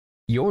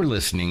You're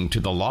listening to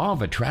the Law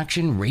of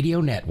Attraction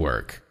Radio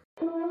Network.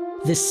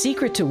 The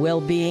secret to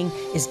well-being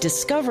is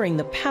discovering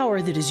the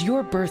power that is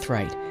your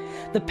birthright,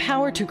 the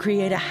power to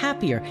create a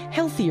happier,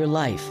 healthier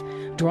life,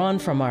 drawn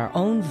from our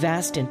own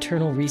vast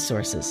internal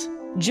resources.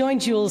 Join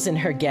Jules and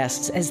her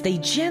guests as they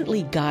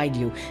gently guide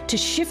you to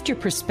shift your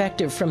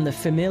perspective from the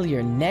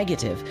familiar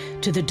negative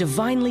to the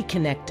divinely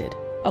connected,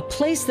 a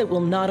place that will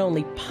not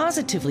only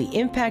positively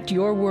impact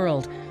your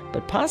world,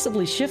 but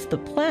possibly shift the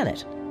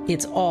planet.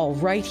 It's all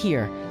right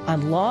here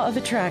on Law of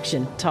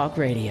Attraction Talk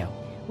Radio.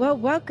 Well,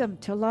 welcome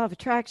to Law of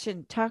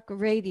Attraction Talk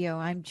Radio.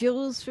 I'm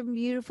Jules from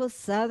beautiful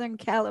Southern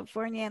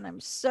California, and I'm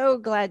so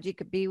glad you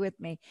could be with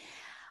me.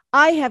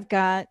 I have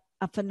got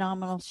a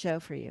phenomenal show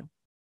for you.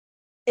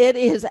 It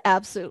is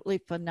absolutely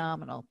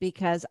phenomenal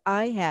because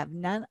I have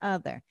none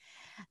other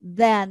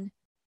than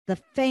the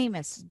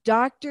famous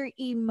Dr.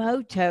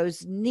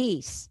 Emoto's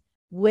niece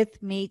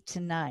with me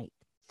tonight.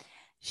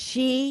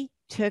 She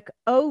took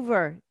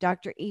over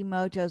Dr.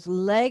 Emoto's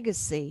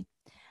legacy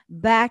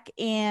back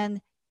in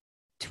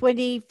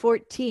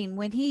 2014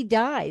 when he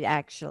died,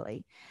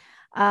 actually.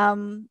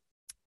 And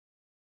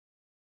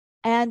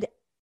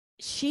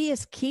she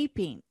is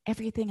keeping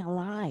everything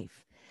alive.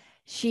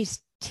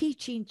 She's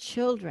teaching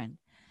children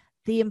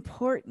the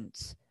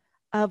importance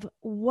of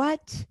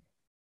what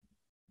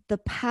the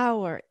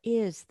power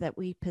is that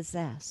we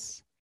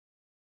possess.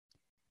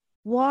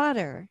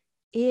 Water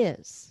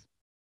is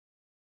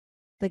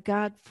the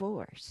God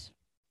force.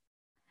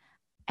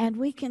 And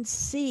we can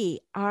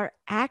see our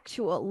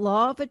actual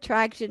law of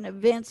attraction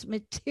events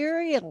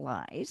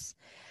materialize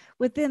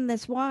within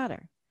this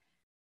water.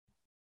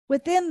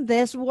 Within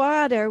this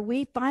water,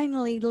 we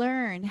finally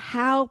learn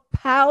how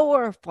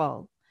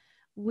powerful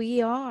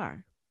we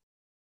are.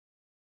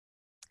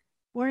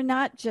 We're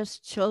not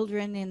just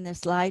children in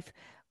this life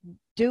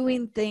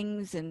doing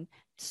things and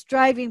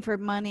striving for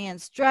money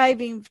and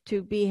striving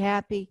to be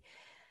happy.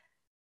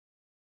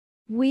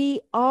 We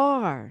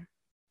are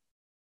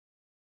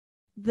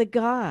the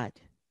God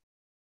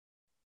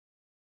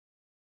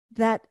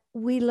that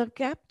we look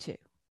up to.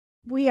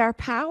 We are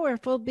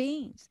powerful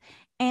beings.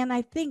 And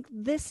I think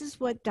this is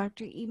what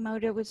Dr.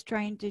 Emoto was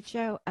trying to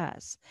show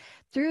us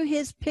through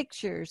his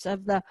pictures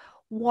of the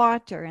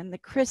water and the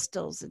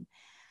crystals. And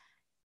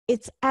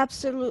it's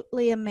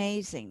absolutely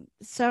amazing.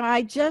 So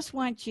I just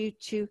want you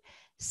to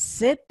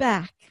sit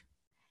back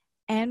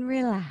and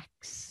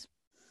relax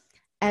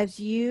as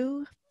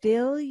you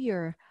fill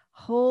your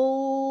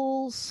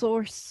whole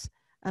source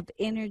of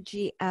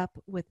energy up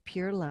with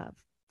pure love,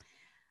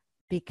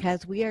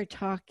 because we are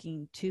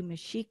talking to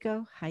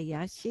Michiko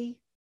Hayashi,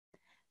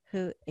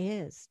 who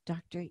is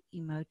Dr.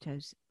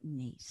 Emoto's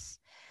niece.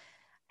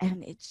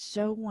 And it's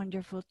so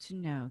wonderful to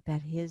know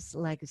that his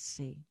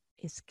legacy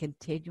is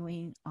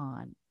continuing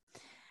on.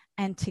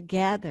 And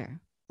together,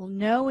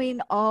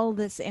 knowing all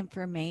this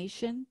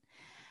information,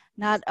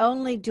 not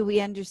only do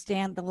we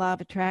understand the law of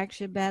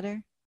attraction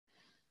better,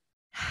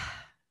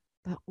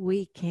 but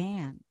we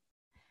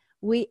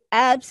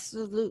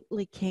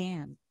absolutely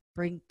can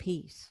bring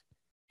peace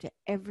to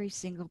every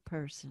single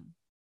person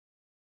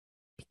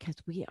because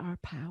we are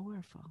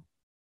powerful.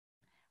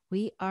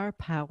 We are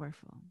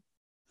powerful.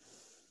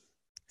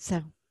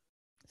 So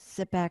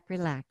sit back,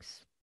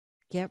 relax,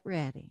 get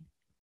ready,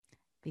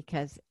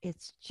 because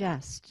it's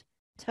just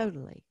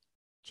totally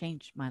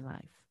changed my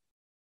life.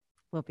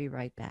 We'll be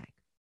right back.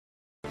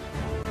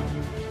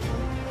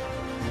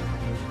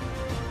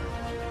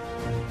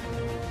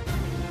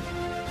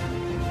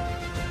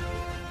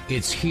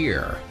 It's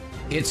here,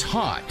 it's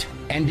hot,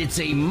 and it's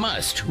a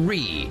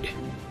must-read.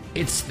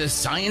 It's the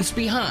science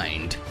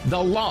behind the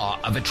Law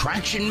of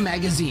Attraction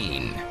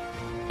magazine.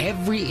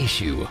 Every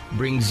issue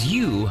brings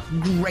you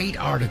great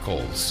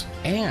articles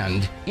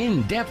and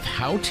in-depth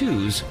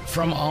how-tos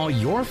from all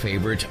your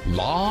favorite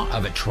Law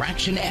of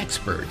Attraction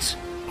experts,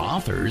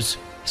 authors,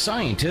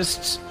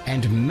 scientists,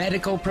 and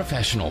medical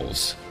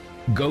professionals.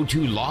 Go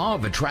to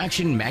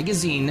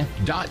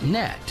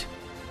lawofattractionmagazine.net.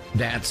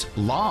 That's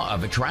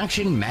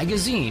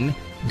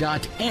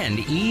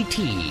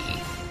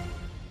lawofattractionmagazine.net.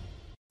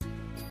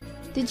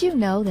 Did you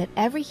know that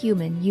every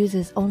human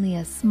uses only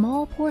a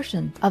small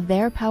portion of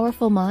their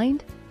powerful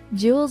mind?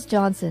 Jules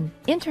Johnson,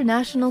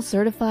 international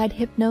certified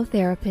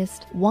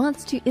hypnotherapist,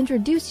 wants to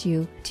introduce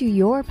you to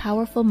your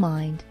powerful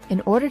mind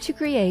in order to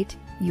create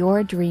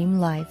your dream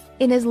life.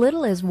 In as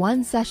little as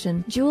one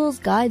session, Jules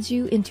guides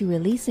you into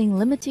releasing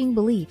limiting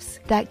beliefs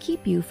that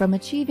keep you from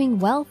achieving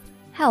wealth,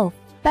 health,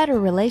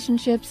 better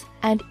relationships,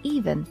 and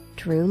even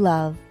true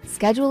love.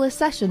 Schedule a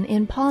session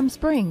in Palm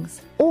Springs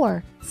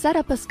or set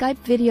up a Skype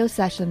video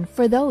session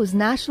for those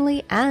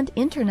nationally and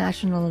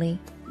internationally.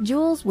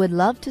 Jules would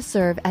love to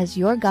serve as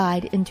your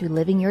guide into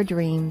living your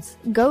dreams.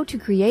 Go to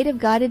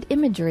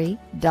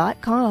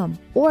creativeguidedimagery.com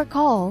or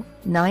call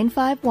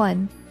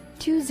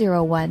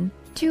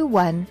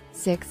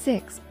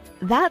 951-201-2166.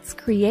 That's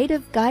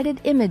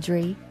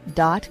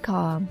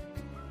creativeguidedimagery.com.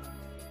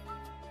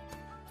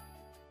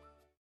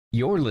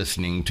 You're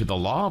listening to the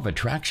Law of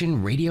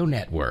Attraction Radio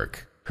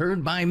Network,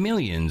 Heard by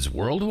millions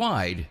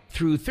worldwide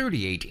through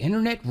 38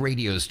 internet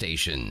radio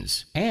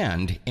stations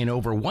and in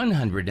over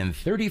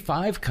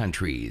 135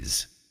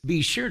 countries.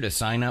 Be sure to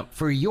sign up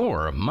for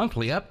your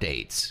monthly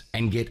updates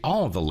and get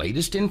all the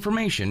latest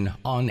information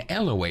on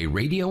LOA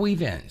radio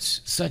events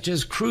such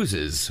as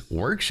cruises,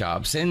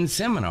 workshops, and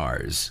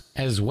seminars,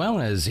 as well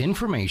as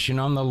information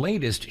on the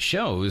latest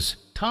shows,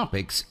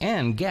 topics,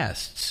 and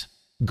guests.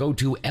 Go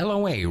to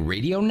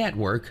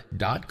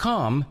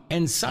LOARadionetwork.com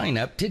and sign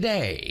up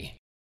today.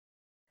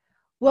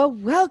 Well,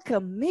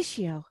 welcome,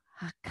 Michiko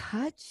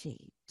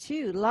Hayashi,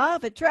 to Law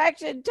of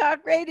Attraction Talk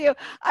Radio.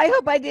 I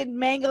hope I didn't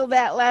mangle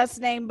that last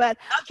name, but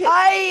okay.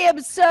 I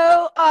am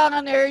so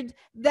honored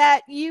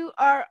that you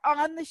are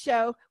on the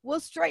show. We'll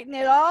straighten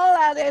it all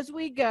out as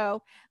we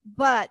go,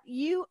 but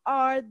you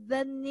are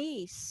the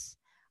niece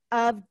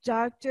of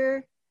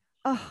Dr.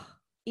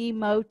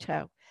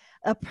 Emoto,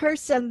 a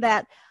person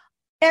that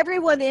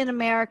everyone in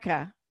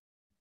America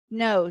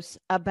knows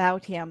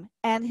about him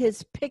and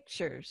his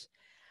pictures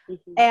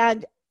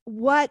and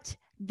what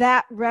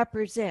that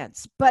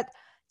represents. But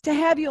to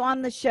have you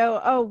on the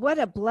show, oh, what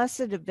a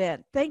blessed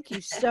event. Thank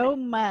you so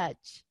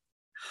much.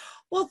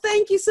 Well,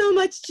 thank you so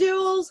much,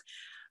 Jules,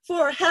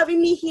 for having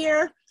me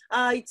here.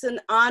 It's an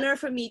honor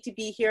for me to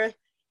be here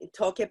and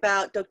talk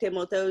about Dr.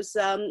 Emoto's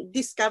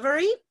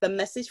discovery, the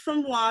message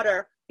from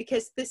water,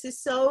 because this is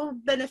so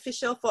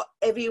beneficial for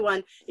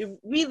everyone. It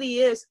really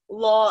is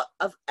law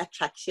of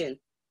attraction.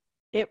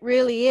 It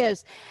really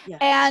is. Yeah.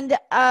 And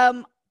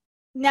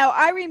now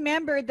I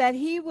remember that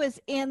he was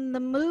in the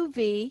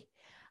movie,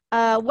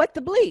 What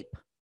the Bleep?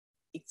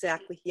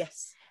 Exactly,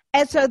 yes.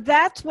 And so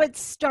that's what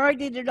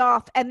started it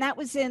off. And that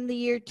was in the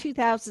year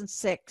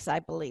 2006, I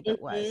believe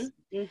it was.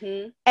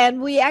 Mm-hmm.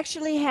 And we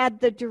actually had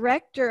the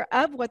director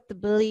of What the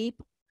Bleep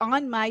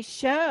on my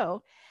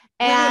show.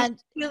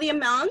 And William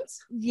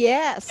Mounts?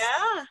 Yes.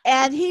 Yeah.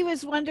 And he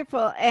was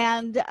wonderful.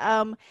 And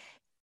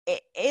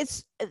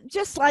it's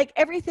just like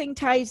everything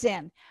ties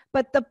in.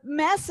 But the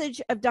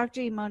message of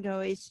Dr.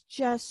 Emoto is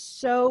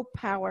just so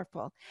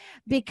powerful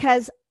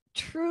because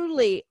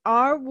truly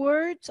our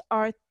words,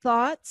 our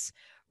thoughts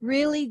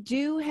really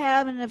do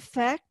have an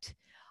effect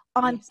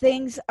on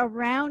things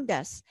around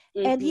us.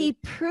 And he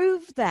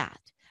proved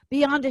that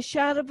beyond a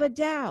shadow of a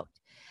doubt.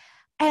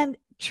 And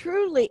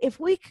truly, if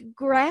we could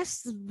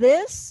grasp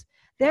this,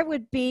 there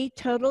would be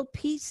total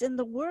peace in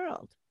the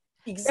world.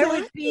 Exactly. There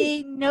would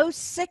be no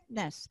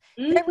sickness.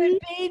 There would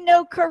be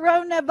no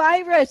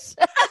coronavirus.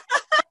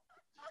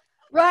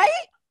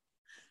 Right?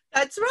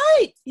 That's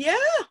right. Yeah.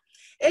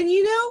 And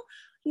you know,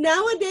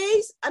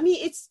 nowadays, I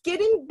mean, it's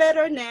getting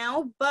better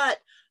now, but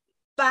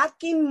back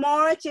in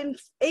March and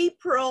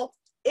April,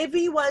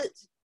 everyone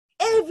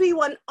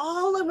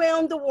all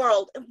around the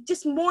world,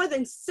 just more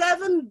than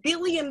 7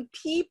 billion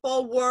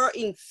people were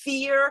in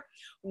fear,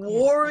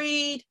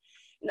 worried,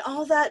 and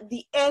all that.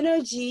 The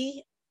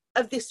energy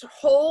of this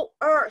whole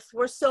earth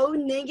were so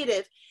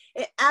negative.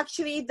 And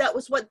actually, that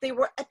was what they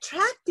were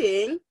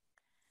attracting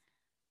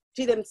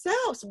to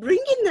themselves,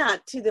 bringing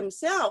that to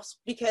themselves,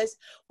 because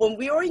when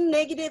we are in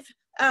negative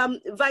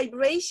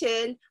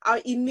vibration, our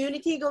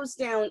immunity goes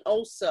down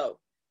also.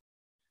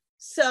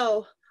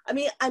 So, I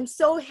mean, I'm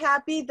so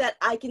happy that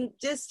I can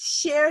just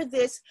share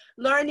this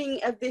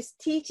learning of this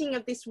teaching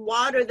of this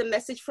water, the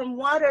message from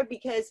water,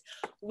 because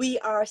we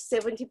are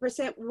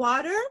 70%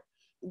 water.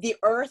 The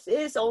earth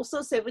is also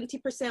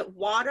 70%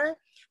 water.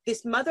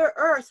 This Mother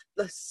Earth,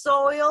 the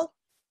soil,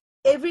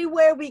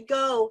 everywhere we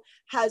go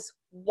has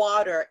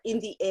water. In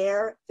the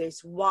air,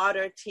 there's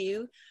water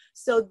too.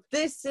 So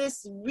this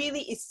is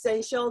really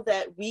essential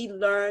that we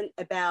learn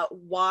about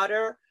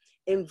water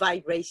and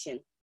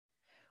vibration.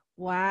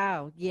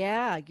 Wow.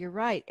 Yeah, you're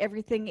right.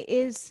 Everything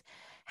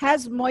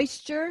has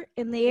moisture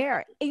in the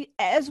air,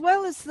 as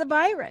well as the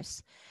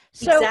virus.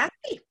 So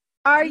exactly.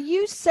 Are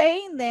you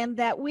saying then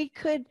that we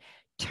could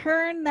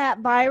turn that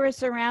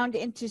virus around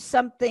into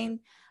something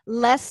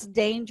less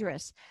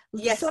dangerous?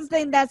 Yes.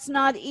 Something that's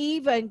not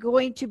even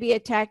going to be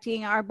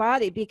attacking our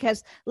body,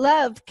 because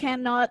love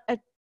cannot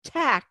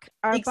attack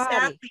our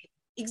body.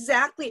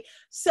 Exactly.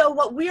 So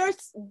what we are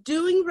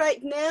doing right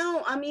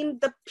now, I mean,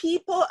 the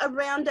people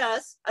around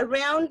us,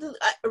 around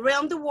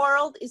the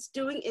world is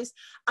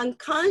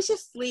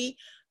unconsciously,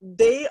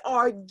 they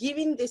are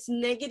giving this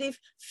negative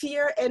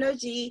fear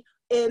energy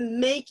and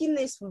making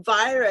this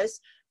virus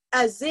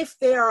as if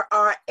they are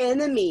our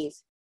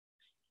enemies.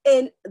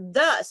 And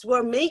thus,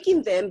 we're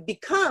making them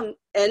become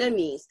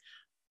enemies.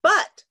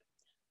 But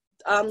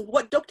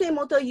what Dr.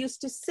 Emoto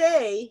used to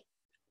say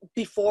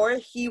before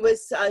he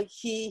was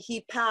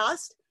he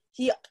passed,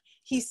 he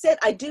said,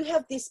 I do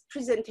have this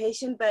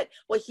presentation, but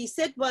what he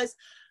said was,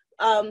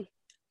 our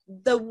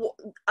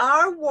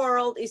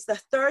world is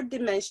the third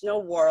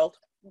dimensional world,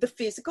 the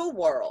physical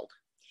world,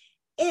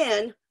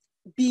 and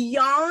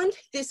beyond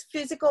this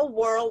physical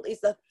world is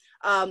the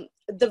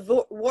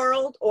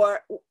world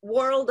or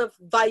world of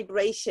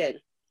vibration,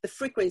 the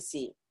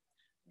frequency,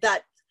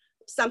 that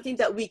something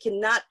that we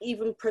cannot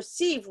even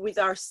perceive with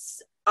our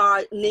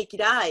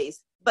naked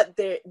eyes, but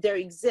there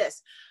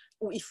exists.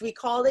 if we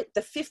call it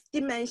the fifth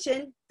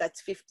dimension,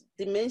 that's fifth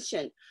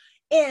dimension.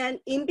 And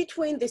in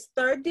between this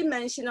third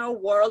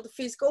dimensional world,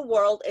 physical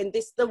world, and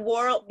this, the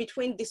world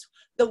between this,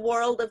 the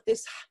world of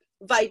this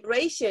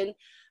vibration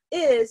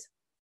is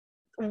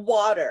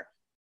water.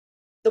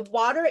 The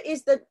water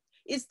is the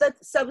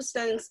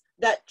substance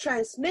that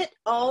transmit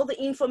all the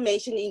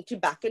information into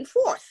back and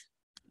forth.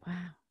 Wow.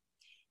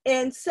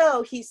 And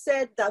so he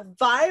said the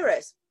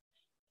virus,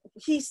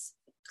 he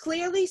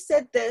clearly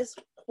said this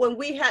when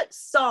we had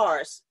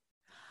SARS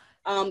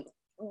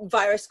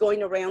virus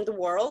going around the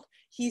world.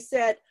 He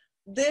said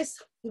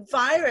this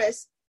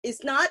virus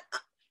is not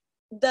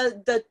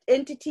the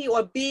entity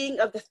or being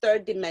of the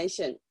third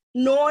dimension,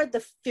 nor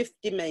the fifth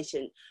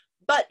dimension,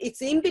 but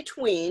it's in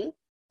between.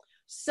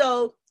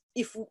 So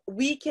if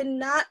we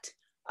cannot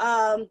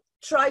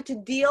try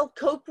to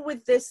cope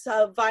with this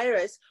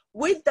virus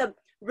with the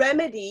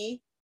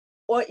remedy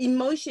or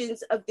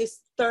emotions of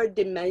this third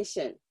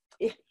dimension,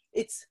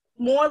 it's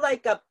more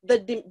like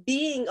the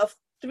being of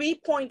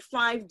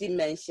 3.5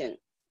 dimension.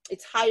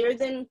 It's higher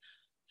than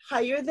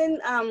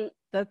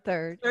the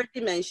third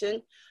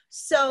dimension.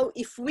 So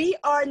if we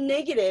are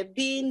negative,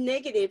 being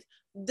negative,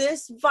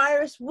 this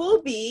virus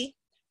will be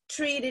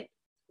treated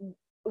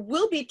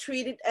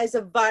as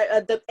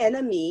the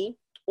enemy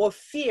or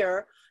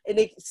fear, and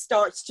it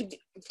starts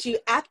to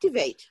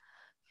activate.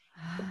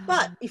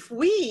 But if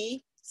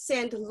we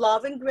send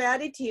love and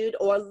gratitude,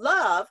 or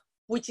love,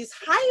 which is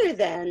higher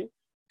than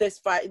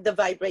the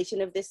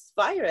vibration of this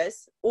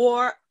virus,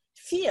 or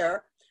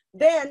fear,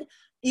 then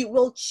it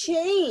will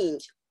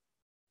change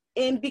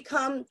and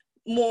become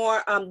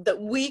more the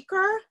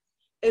weaker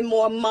and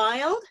more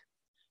mild.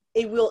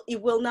 It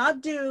will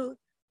not do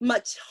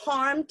much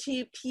harm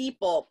to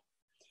people.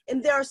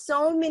 And there are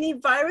so many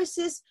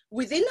viruses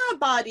within our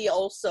body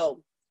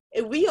also.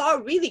 And we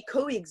are really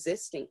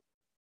coexisting,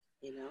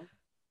 you know.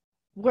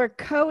 We're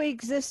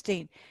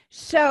coexisting.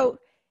 So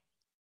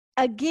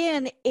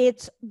again,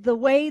 it's the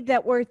way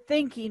that we're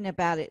thinking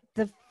about it.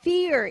 The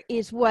fear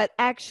is what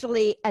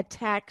actually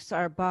attacks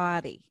our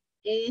body.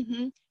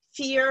 Mm-hmm.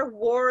 Fear,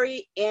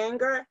 worry,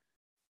 anger,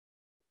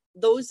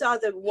 those are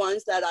the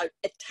ones that are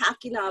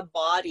attacking our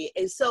body.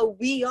 And so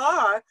we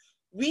are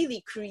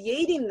really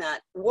creating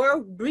that. We're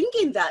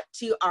bringing that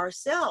to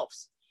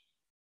ourselves.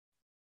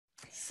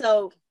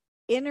 So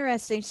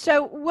interesting.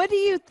 So what do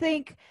you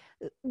think?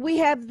 We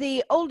have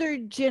the older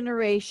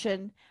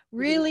generation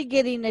really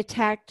getting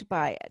attacked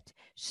by it.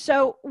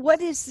 So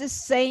what is this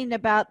saying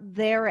about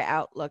their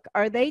outlook?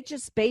 Are they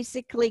just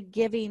basically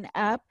giving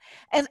up?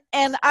 And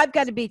I've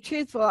got to be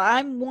truthful.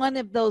 I'm one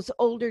of those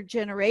older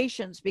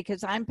generations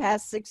because I'm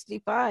past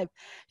 65.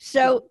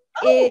 So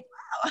wow.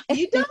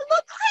 You don't look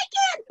like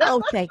it.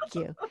 Oh, thank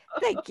you.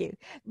 Thank you.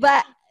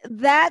 But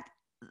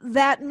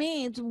that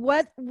means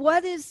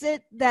what is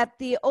it that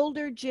the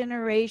older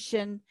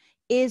generation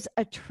is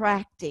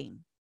attracting?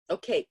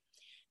 Okay.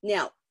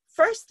 Now,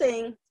 first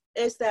thing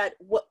is that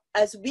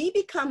as we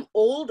become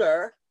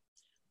older,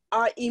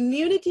 our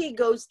immunity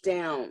goes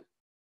down.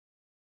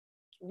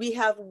 We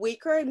have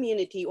weaker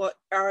immunity, or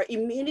our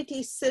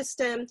immunity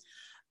system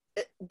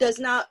does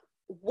not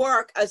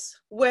work as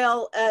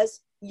well as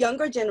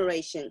younger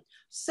generation.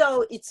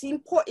 So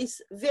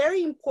it's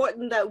very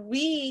important that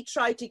we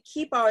try to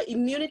keep our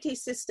immunity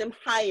system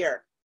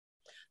higher.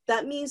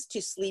 That means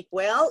to sleep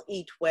well,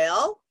 eat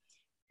well,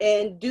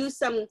 and do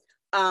some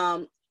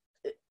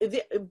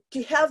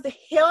to have the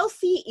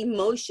healthy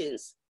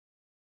emotions.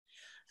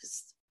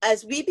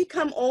 As we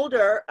become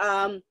older,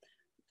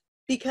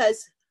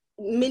 because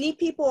many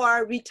people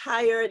are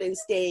retired and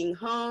staying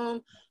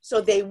home, so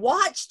they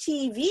watch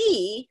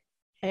TV.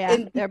 Yeah,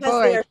 and they're because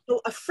bored. they're so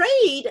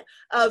afraid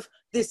of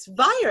this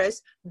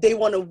virus, they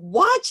want to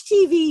watch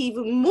TV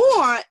even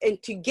more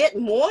and to get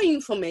more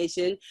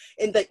information.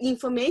 And the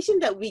information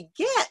that we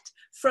get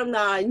from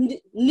our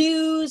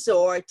news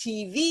or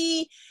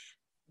TV,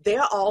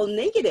 they're all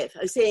negative,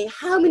 saying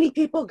how many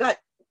people got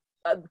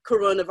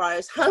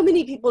coronavirus, how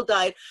many people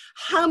died,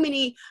 how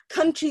many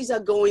countries are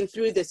going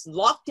through this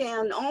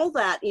lockdown, all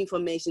that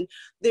information.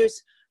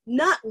 There's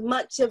not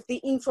much of the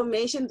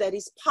information that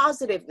is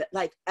positive,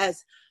 like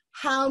as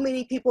how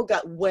many people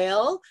got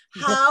well,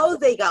 how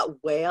they got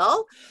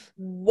well,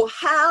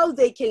 how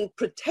they can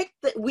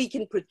we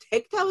can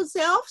protect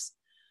ourselves.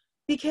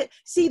 Because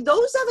see,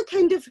 those are the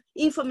kind of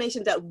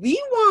information that we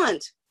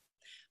want,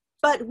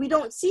 but we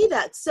don't see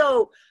that.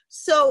 So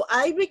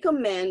I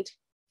recommend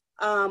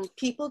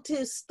people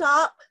to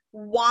stop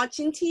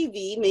watching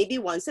TV maybe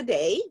once a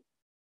day,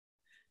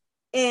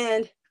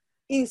 and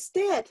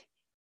instead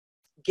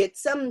get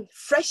some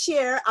fresh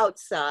air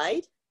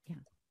outside,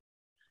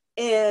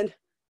 and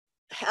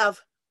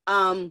have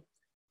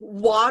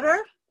water.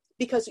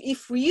 Because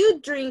if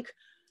you drink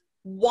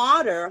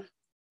water,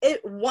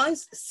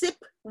 sip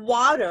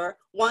water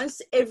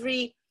once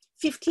every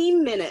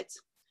 15 minutes,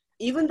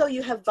 even though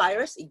you have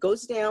virus, it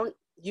goes down,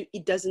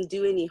 it doesn't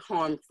do any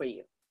harm for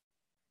you.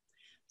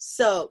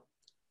 So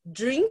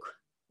drink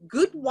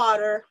good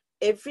water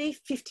every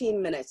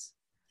 15 minutes.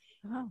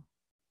 Oh.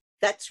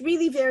 That's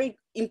really very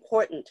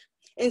important.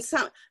 And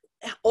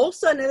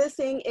also another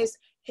thing is,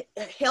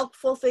 a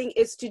helpful thing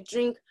is to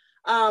drink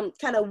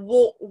kind of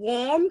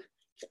warm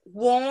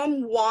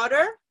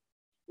water.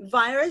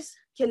 Virus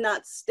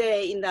cannot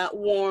stay in that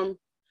warm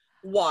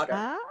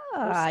water.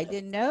 I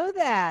didn't know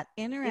that.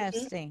 Mm-hmm.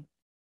 Interesting.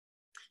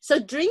 So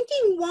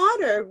drinking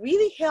water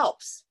really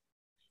helps.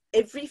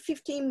 Every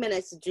 15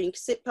 minutes, drink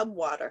sip of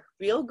water,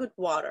 real good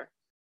water.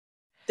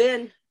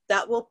 Then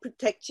that will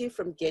protect you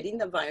from getting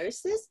the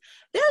viruses.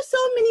 There are so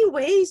many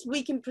ways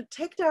we can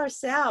protect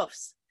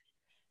ourselves.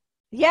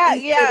 Yeah.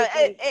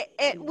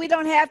 We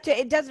don't have to,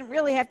 it doesn't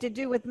really have to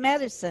do with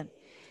medicine.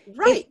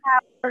 Right. It's how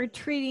we're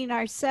treating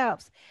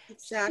ourselves.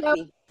 Exactly.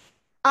 So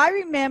I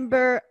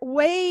remember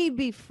way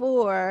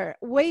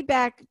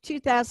back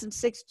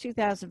 2006,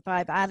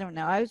 2005, I don't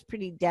know, I was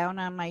pretty down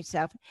on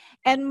myself.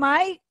 And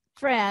my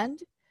friend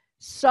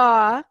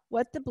saw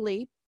What the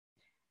Bleep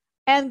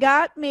and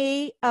got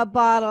me a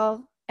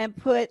bottle and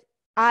put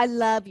 "I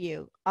love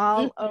you"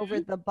 all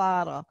over the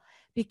bottle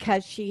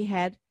because she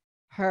had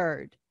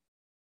heard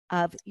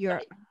of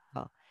your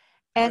uncle.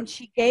 And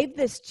she gave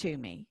this to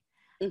me.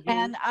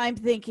 And I'm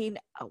thinking,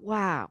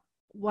 wow,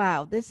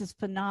 this is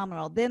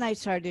phenomenal. Then I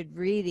started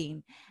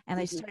reading and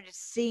I started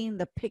seeing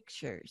the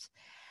pictures.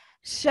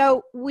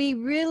 So we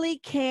really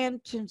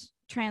can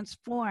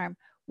transform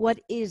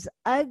what is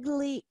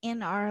ugly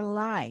in our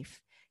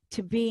life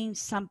to being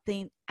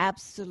something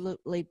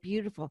absolutely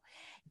beautiful.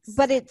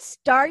 But it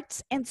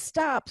starts and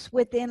stops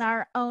within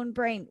our own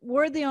brain.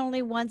 We're the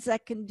only ones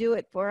that can do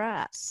it for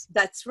us.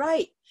 That's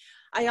right.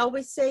 I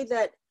always say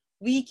that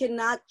we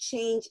cannot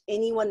change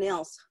anyone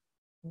else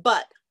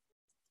but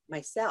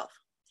myself.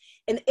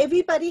 And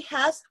everybody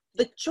has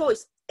the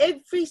choice.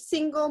 Every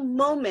single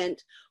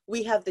moment,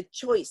 we have the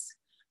choice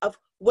of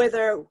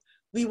whether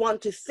we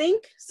want to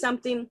think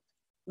something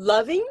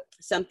loving,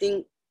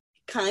 something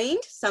kind,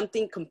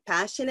 something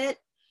compassionate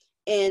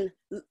and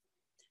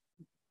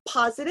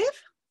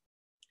positive,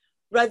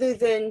 rather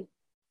than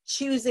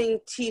choosing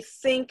to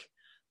think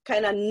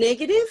kind of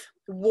negative,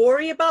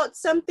 worry about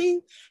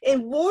something.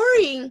 And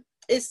worrying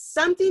is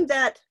something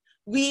that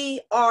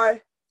we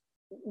are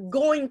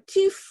going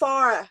too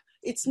far.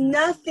 It's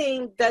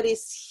nothing that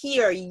is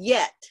here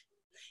yet.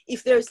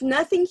 If there's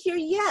nothing here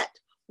yet,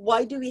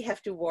 why do we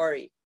have to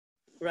worry?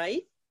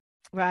 Right?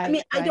 Right. I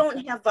mean, I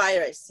don't have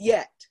virus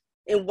yet.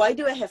 And why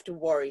do I have to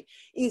worry?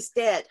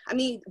 Instead, I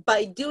mean,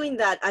 by doing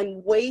that,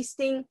 I'm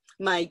wasting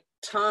my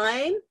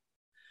time.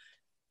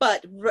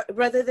 But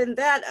rather than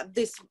that,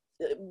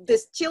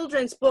 this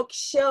children's book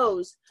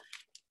shows,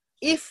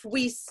 if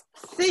we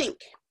think,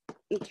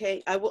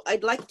 okay,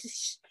 I'd like to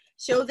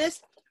show this.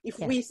 If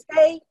we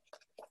say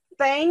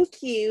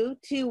thank you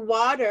to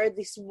water,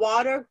 this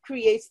water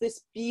creates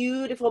this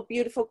beautiful,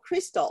 beautiful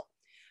crystal.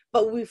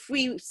 But if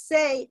we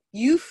say,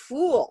 you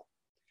fool,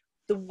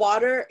 the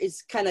water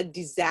is kind of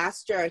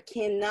disaster,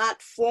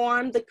 cannot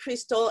form the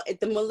crystal at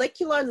the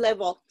molecular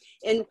level.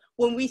 And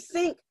when we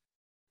think,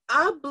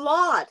 our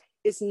blood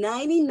is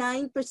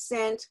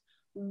 99%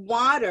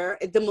 water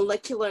at the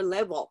molecular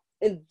level.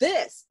 And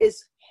this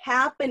is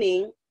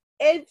happening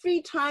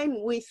every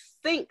time we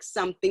think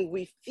something,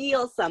 we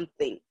feel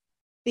something,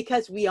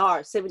 because we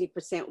are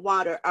 70%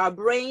 water. Our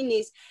brain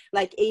is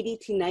like 80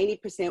 to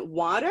 90%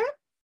 water.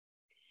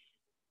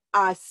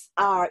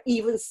 Our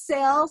even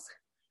cells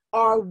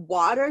are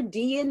water,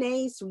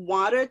 DNA is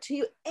water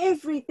too.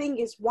 Everything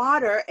is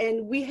water.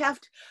 And we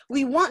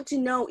want to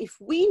know, if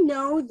we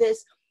know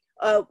this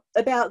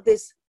about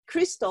this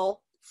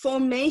crystal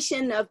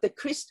formation of the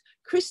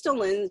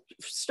crystalline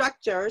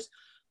structures,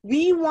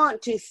 we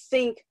want to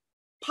think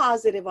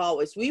positive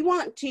always. We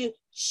want to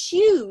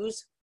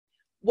choose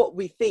what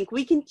we think.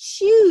 We can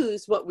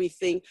choose what we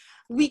think.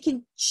 We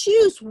can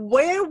choose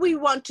where we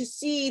want to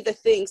see the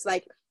things.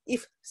 Like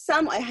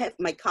I have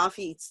my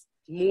coffee, it's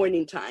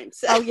morning time.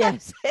 So, oh,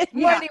 yes.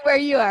 Morning where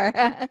you are.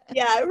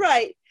 Yeah,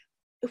 right.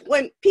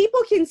 When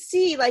people can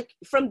see, like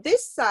from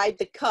this side,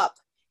 the cup,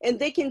 and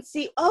they can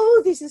see,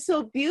 oh, this is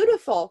so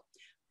beautiful.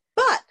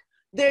 But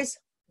there's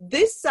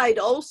this side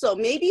also.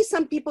 Maybe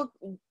some people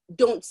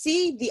don't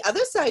see the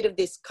other side of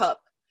this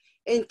cup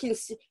and can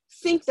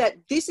think that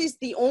this is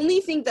the only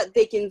thing that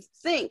they can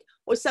think.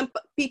 Or some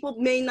people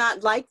may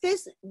not like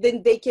this,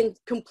 then they can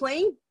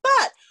complain.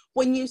 But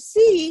when you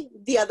see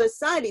the other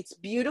side, it's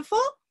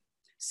beautiful.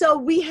 So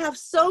we have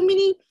so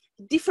many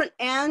different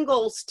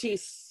angles to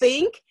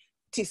think,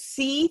 to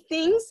see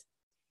things,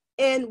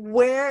 and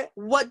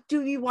what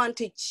do we want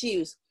to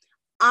choose?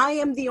 I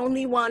am the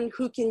only one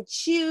who can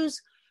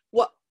choose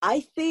what I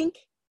think,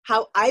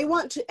 how I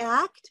want to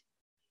act,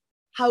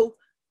 how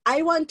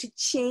I want to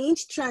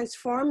change,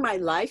 transform my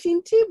life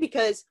into,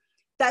 because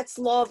that's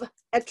law of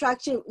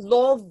attraction,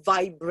 law of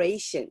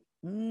vibration.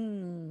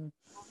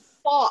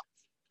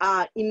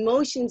 Thought,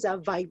 emotions are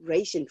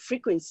vibration,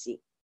 frequency.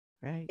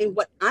 Right. And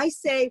what I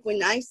say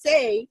when I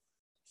say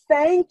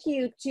thank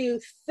you to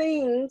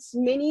things,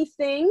 many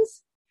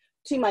things,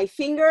 to my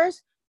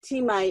fingers, to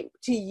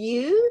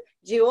you,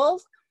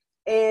 Jules,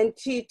 and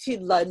to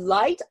the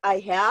light I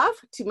have,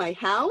 to my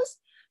house,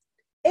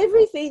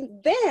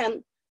 everything,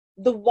 then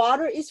the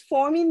water is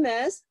forming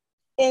this.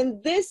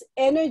 And this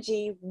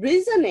energy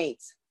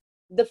resonates.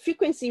 The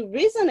frequency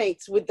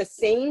resonates with the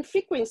same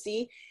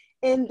frequency,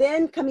 and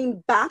then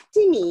coming back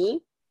to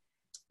me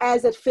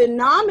as a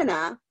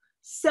phenomena.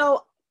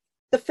 So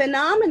the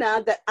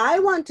phenomena that I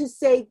want to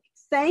say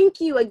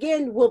thank you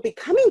again will be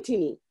coming to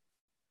me.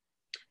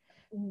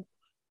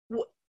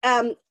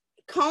 On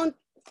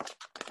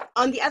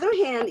the other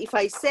hand, if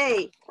I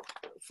say,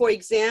 for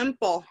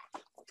example,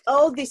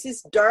 oh, this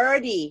is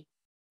dirty,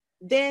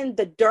 then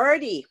the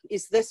dirty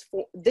is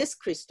this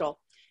crystal.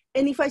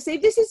 And if I say,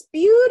 this is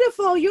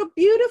beautiful, you're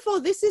beautiful,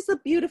 this is a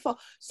beautiful.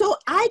 So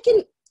I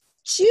can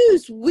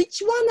choose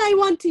which one I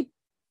want to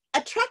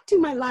attract to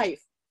my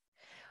life.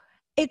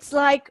 It's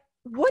like,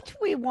 what do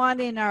we want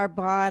in our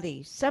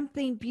body?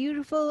 Something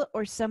beautiful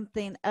or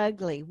something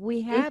ugly?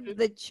 We have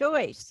the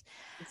choice.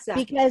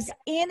 Exactly. Because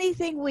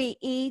anything we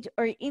eat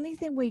or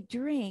anything we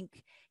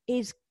drink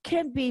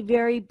can be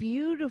very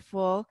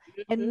beautiful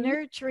and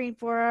nurturing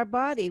for our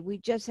body. We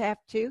just have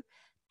to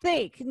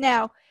think.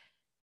 Now,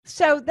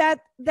 so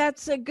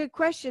that's a good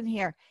question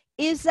here.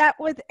 Is that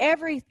with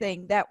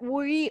everything that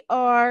we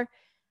are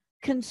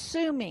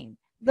consuming?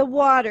 The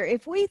water,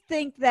 if we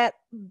think that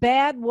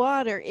bad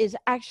water is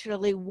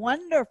actually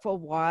wonderful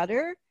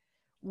water,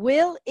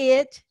 will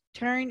it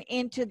turn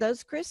into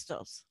those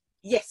crystals?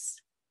 Yes,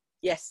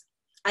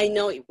 I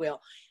know it will.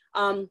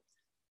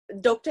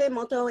 Dr.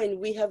 Emoto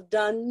and we have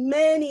done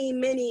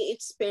many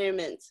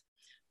experiments.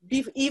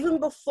 Even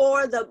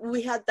before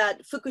we had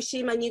that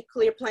Fukushima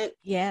nuclear plant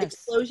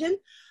explosion,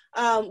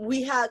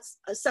 we had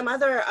some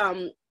other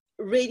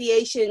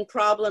radiation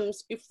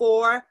problems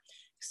before.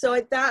 So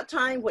at that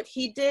time, what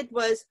he did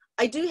was,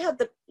 I do have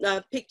the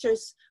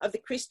pictures of the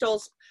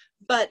crystals,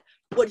 but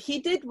what he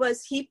did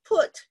was he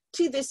put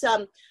to this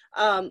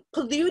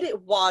polluted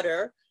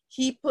water,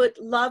 he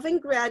put love and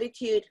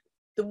gratitude,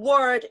 the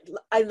word,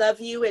 I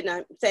love you and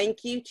I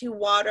thank you to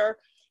water,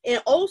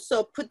 and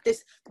also put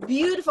this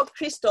beautiful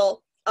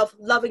crystal of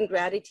love and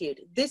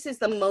gratitude. This is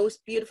the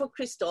most beautiful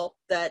crystal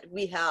that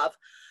we have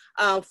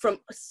from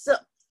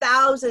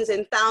thousands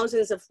and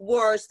thousands of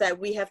words that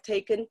we have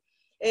taken.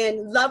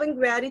 And love and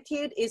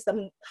gratitude is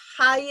the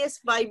highest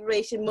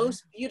vibration,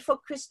 most beautiful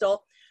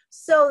crystal.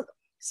 So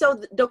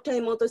Dr.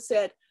 Emoto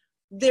said,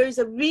 there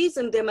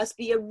must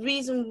be a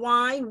reason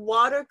why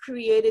water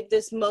created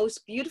this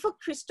most beautiful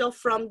crystal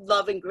from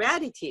love and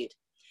gratitude.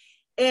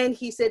 And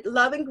he said,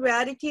 love and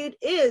gratitude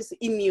is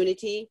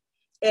immunity,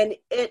 and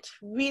it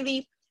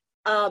really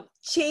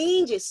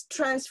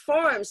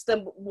transforms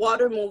the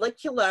water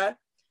molecular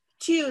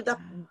to the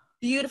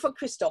beautiful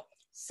crystal.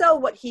 So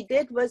what he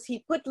did was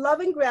he put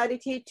love and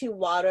gratitude to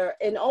water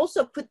and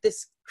also put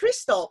this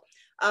crystal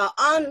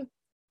on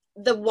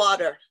the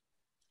water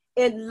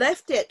and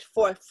left it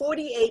for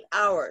 48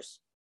 hours.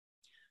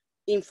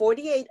 In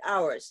 48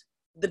 hours,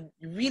 the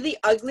really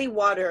ugly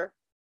water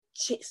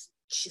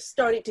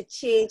started to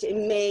change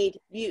and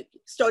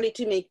started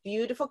to make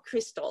beautiful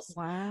crystals.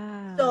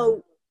 Wow.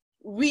 So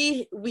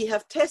we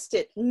have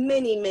tested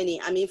many,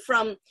 I mean,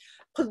 from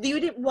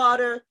polluted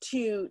water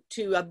to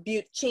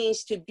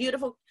change to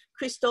beautiful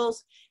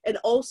crystals. And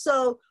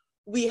also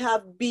we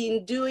have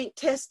been doing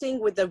testing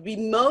with a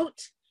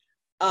remote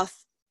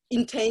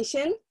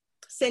intention,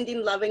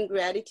 sending love and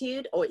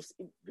gratitude, or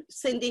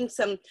sending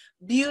some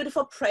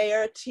beautiful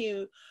prayer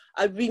to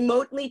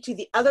remotely to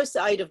the other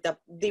side of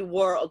the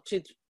world,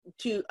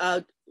 to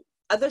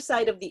other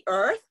side of the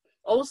earth.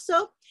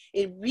 Also,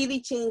 it really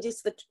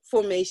changes the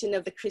formation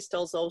of the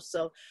crystals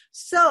also.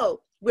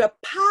 So we're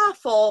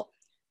powerful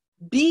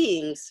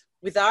beings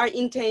with our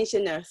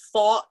intention, our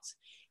thoughts,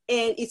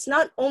 and it's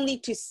not only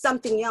to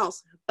something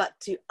else, but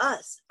to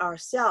us,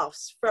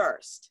 ourselves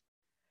first.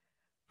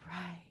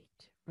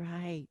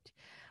 Right.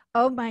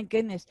 Oh my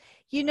goodness.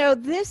 You know,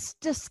 this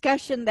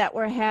discussion that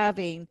we're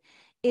having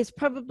is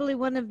probably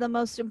one of the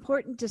most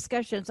important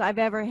discussions I've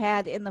ever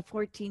had in the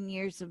 14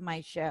 years of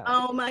my show.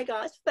 Oh my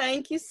gosh,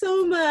 thank you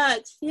so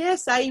much.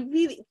 Yes,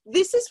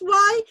 this is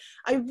why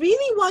I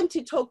really want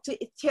to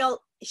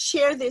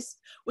share this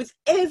with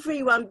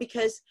everyone,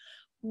 because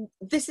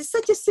this is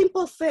such a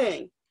simple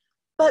thing,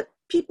 but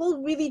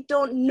people really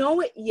don't know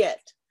it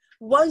yet.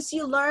 Once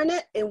you learn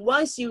it and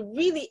once you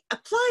really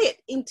apply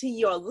it into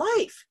your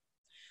life,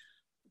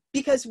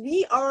 because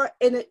we are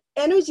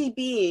energy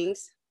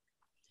beings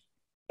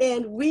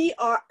and we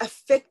are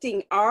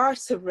affecting our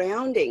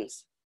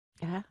surroundings.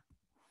 Yeah.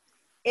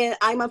 And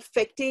I'm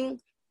affecting,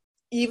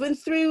 even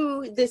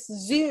through this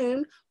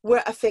Zoom,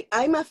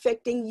 I'm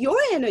affecting your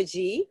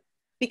energy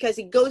because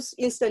it goes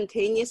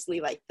instantaneously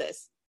like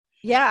this.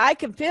 Yeah, I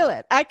can feel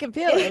it.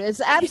 it.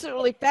 It's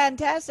absolutely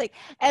fantastic.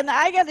 And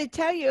I got to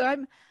tell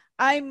you,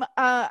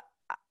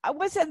 I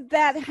wasn't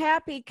that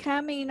happy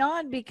coming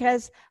on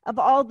because of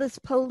all this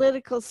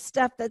political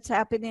stuff that's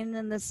happening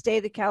in the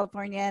state of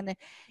California, and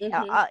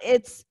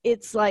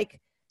it's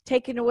like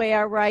taking away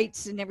our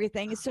rights and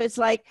everything. So it's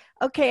like,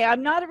 okay,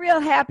 I'm not a real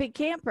happy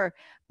camper,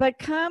 but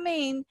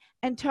coming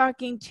and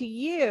talking to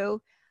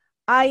you,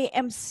 I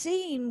am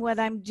seeing what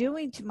I'm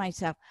doing to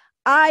myself.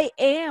 I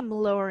am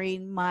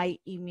lowering my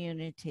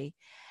immunity.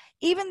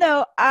 even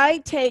though I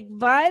take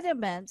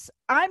vitamins,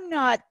 I'm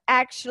not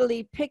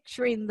actually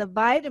picturing the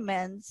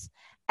vitamins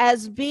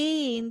as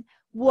being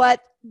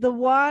what the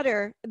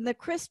water and the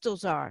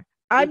crystals are.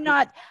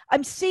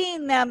 I'm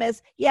seeing them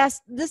as,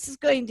 yes, this is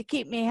going to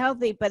keep me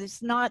healthy, but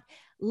it's not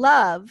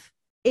love.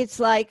 It's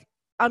like,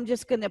 I'm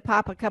just going to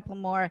pop a couple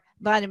more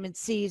vitamin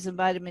C's and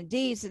vitamin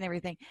D's and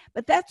everything.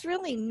 But that's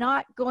really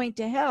not going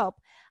to help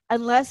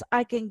unless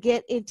I can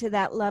get into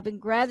that love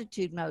and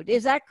gratitude mode.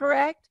 Is that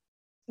correct?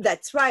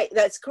 That's right.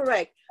 That's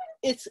correct.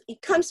 It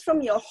comes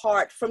from your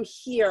heart, from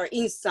here,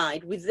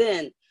 inside,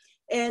 within.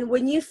 And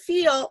when you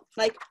feel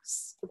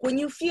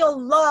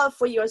love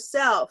for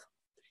yourself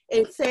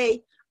and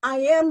say, I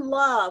am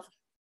love,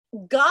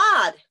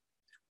 God,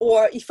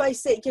 or if I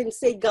can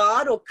say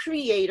God or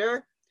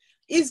Creator,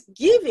 is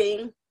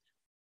giving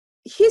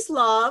his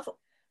love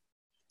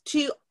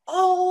to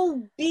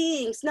all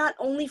beings, not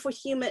only for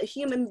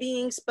human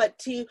beings, but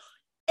to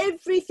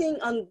everything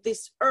on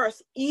this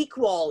earth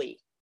equally.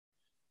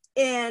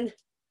 And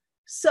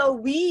so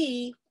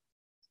we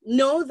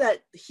know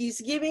that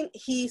he's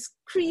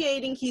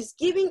creating, he's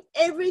giving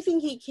everything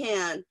he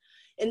can,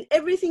 and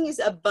everything is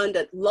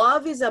abundant.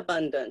 Love is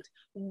abundant.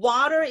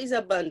 Water is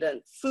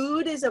abundant.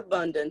 Food is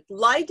abundant.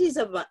 Light is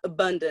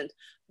abundant.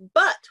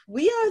 But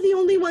we are the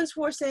only ones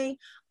who are saying,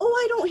 oh,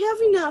 I don't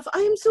have enough. I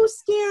am so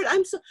scared.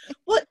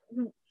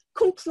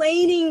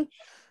 Complaining.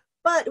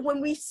 But when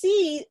we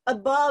see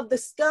above the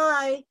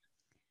sky,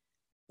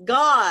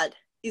 God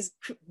is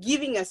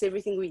giving us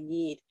everything we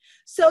need.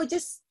 So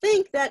just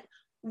think that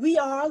we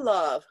are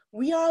love.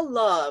 We are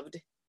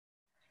loved.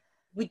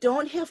 We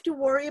don't have to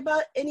worry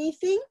about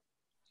anything.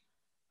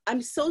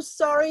 I'm so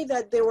sorry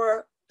that there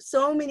were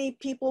so many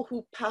people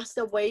who passed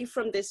away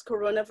from this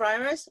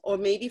coronavirus, or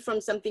maybe from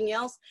something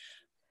else.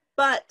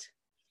 But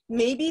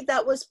maybe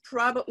that was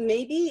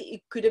maybe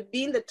it could have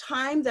been the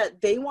time that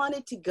they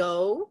wanted to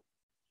go,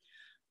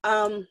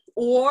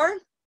 or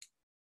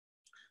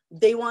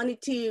they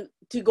wanted to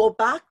go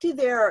back to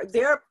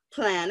their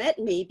planet,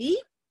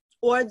 maybe,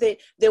 or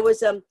there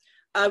was a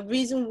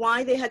reason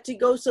why they had to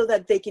go, so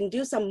that they can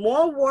do some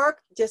more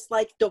work, just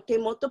like Dr.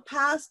 Emoto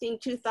passed in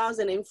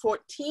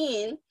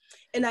 2014.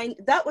 And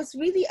that was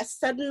really a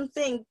sudden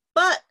thing,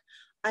 but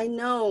I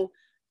know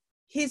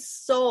his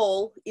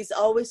soul is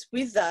always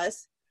with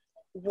us,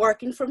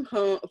 working from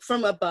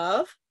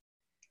above,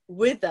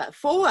 with us,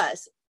 for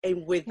us,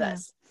 and with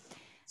us.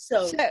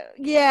 So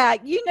yeah,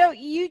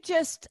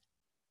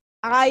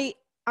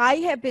 I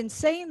have been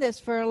saying this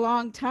for a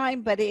long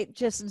time, but it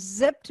just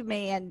zipped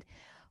me and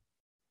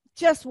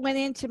just went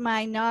into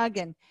my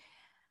noggin.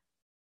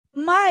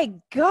 My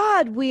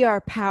God, we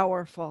are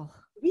powerful.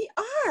 We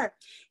are.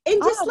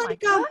 And just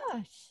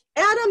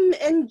Adam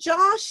and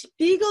Josh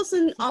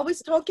Beagleson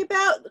always talk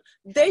about,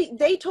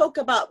 they talk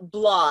about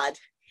blood.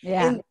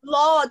 Yeah. And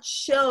blood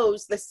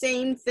shows the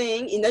same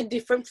thing in a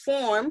different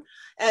form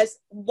as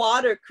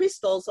water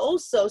crystals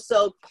also.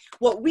 So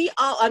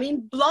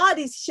blood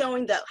is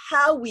showing that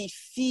how we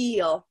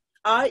feel,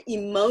 our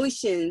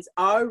emotions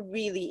are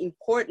really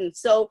important.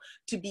 So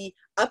to be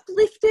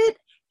uplifted,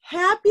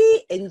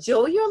 happy,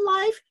 enjoy your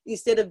life,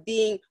 instead of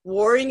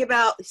worrying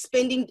about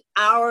spending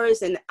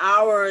hours and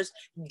hours,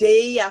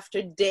 day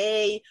after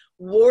day,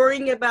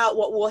 worrying about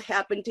what will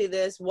happen to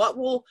this,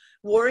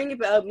 worrying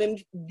about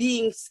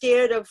being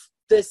scared of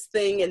this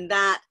thing and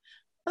that.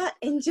 But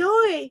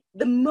enjoy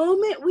the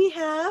moment we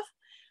have,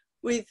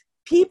 with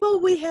people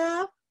we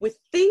have, with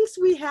things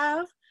we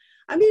have.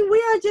 I mean,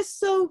 we are just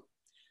so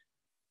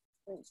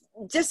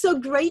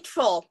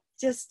grateful,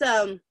 just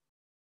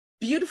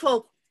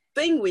beautiful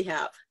thing we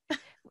have.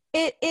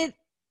 It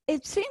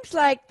seems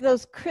like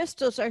those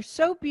crystals are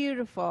so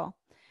beautiful.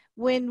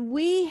 When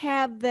we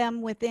have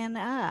them within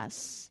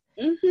us,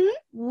 mm-hmm.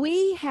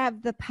 we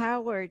have the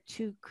power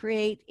to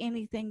create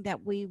anything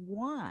that we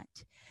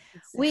want.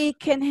 Exactly. We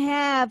can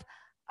have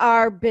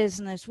our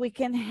business, we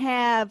can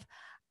have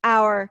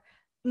our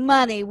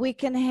money, we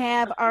can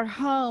have our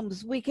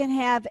homes, we can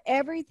have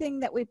everything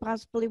that we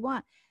possibly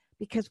want,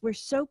 because we're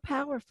so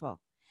powerful.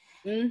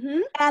 Mm-hmm.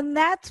 And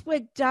that's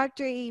what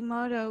Dr.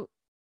 Emoto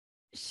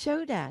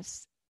showed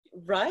us.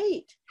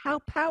 Right. How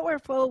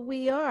powerful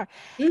we are.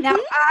 Mm-hmm. Now,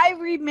 I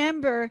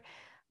remember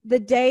the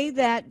day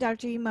that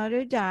Dr.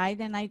 Emoto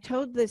died, and I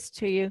told this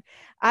to you.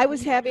 I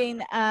was having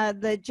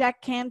the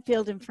Jack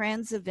Canfield and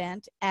Friends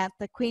event at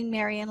the Queen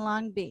Mary in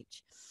Long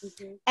Beach.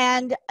 Mm-hmm.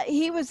 And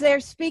he was there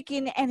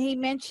speaking, and he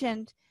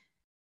mentioned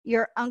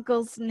your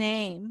uncle's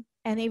name,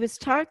 and he was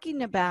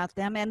talking about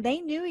them, and they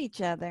knew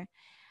each other.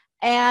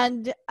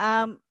 And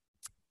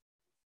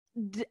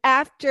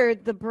after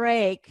the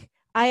break,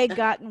 I had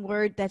gotten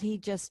word that he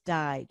just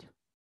died.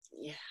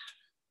 Yeah.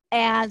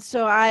 And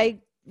so I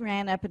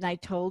ran up and I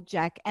told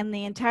Jack, and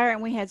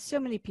we had so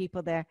many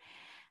people there.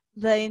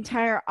 The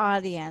entire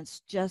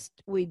audience,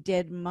 we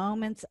did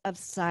moments of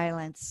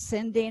silence,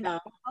 sending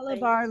all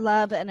of our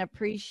love and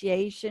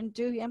appreciation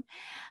to him,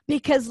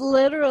 because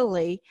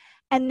literally,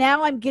 and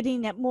now I'm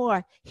getting it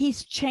more,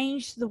 he's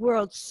changed the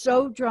world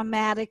so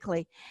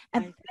dramatically.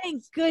 And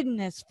thank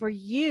goodness for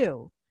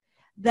you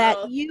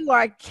that you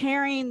are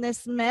carrying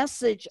this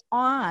message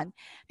on,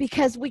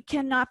 because we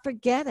cannot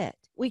forget it.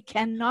 We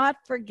cannot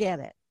forget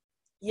it.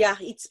 Yeah,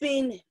 it's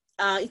been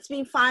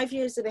 5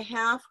 years and a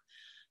half.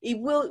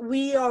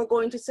 We are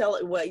going to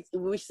celebrate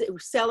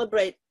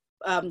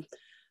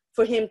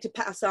for him to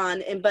pass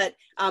on, but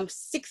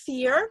 6th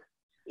year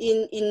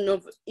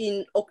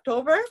in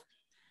October.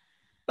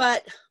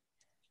 But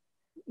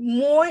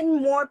more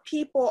and more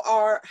people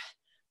are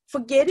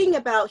forgetting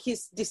about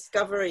his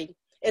discovery,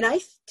 and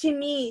to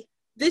me,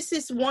 this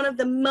is one of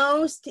the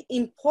most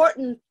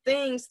important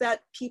things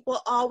that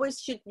people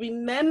always should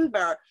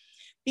remember,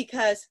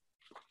 because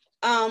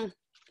I'd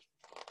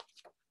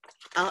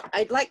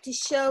like to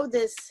show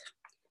this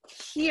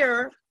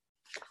here.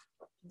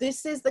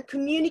 This is the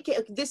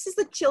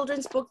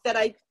children's book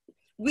that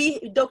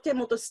Dr.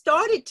 Emoto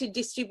started to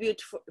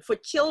distribute for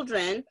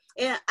children.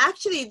 And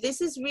actually,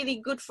 this is really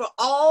good for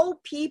all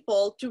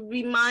people to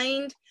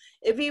remind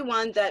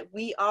everyone that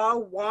we are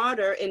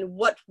water and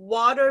what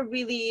water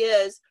really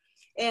is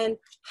and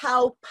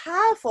how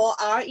powerful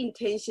our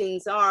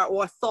intentions are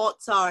or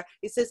thoughts are.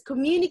 It says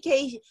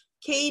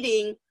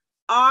communicating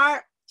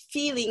our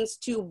feelings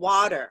to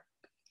water.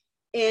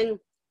 And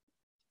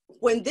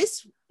when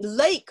this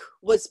lake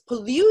was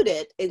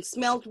polluted and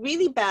smelled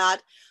really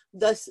bad,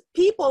 the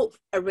people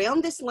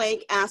around this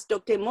lake asked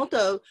Dr.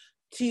 Emoto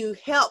to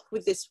help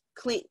with this,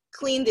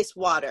 clean this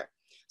water.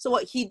 So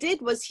what he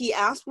did was he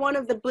asked one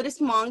of the Buddhist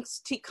monks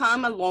to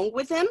come along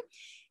with him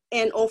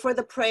and offer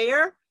the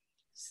prayer.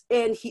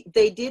 And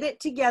they did it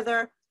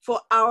together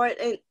for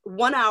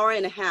 1 hour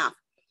and a half.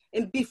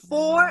 And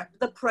before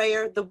the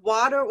prayer, the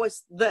water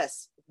was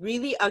this,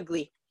 really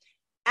ugly.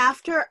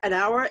 After an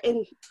hour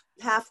and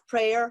a half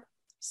prayer,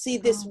 see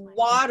this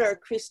water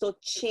crystal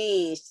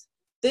changed,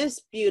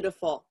 this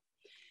beautiful.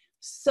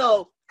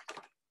 So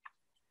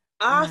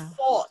our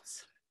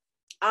thoughts,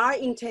 our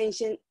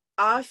intention,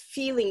 our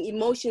feeling,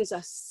 emotions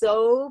are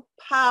so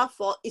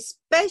powerful,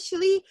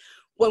 especially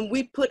when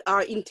we put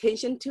our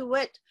intention to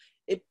it,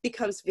 it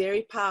becomes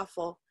very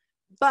powerful.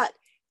 But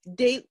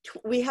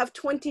we have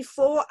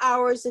 24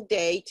 hours a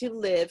day to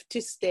live,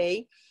 to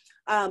stay.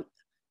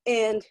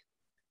 And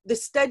the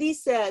study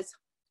says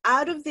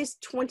out of this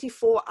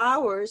 24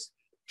 hours,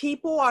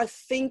 people are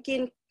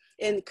thinking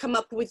and come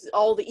up with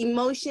all the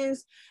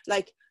emotions,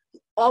 like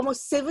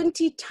almost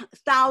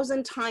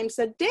 70,000 times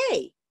a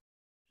day.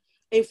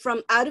 And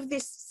from out of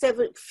this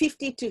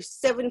 50 to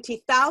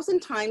 70,000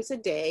 times a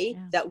day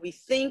that we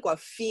think or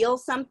feel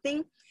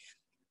something,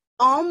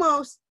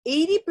 almost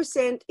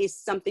 80% is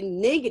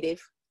something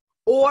negative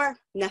or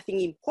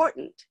nothing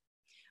important.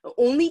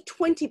 Only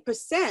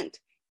 20%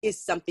 is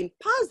something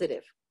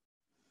positive.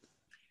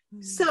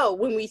 So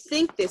when we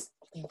think this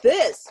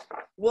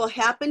will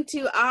happen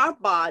to our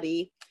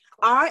body,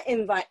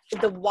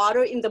 the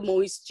water in the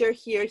moisture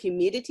here,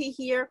 humidity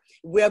here,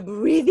 we're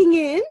breathing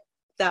in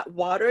that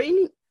water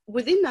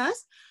within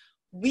us.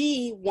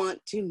 We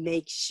want to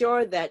make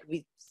sure that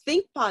we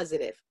think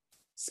positive,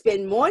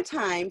 spend more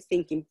time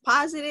thinking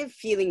positive,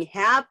 feeling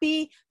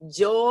happy,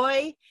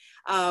 joy,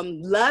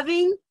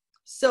 loving,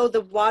 so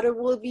the water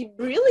will be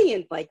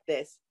brilliant like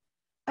this.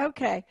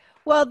 Okay.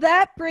 Well,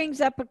 that brings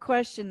up a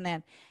question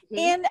then.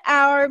 In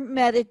our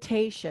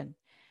meditation,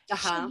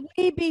 should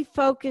we be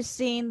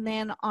focusing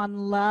then on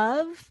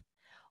love,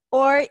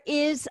 or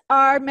is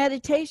our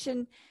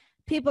meditation,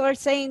 people are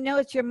saying, no,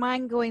 it's your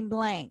mind going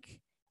blank.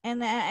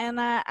 And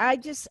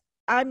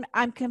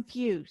I'm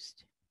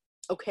confused.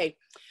 Okay.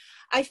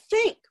 I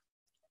think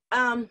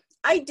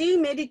I do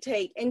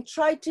meditate and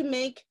try to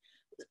make,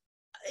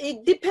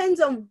 it depends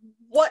on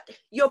what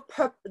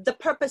the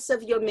purpose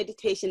of your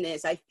meditation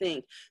is, I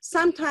think.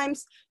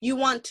 Sometimes you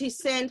want to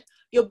send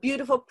your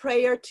beautiful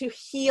prayer to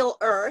heal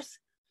earth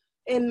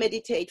and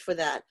meditate for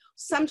that.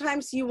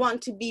 Sometimes you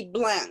want to be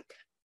blank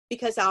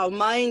because our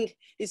mind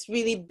is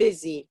really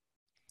busy.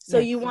 So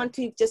you want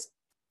to just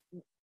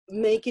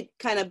make it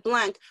kind of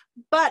blank.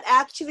 But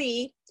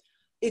actually,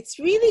 it's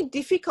really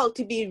difficult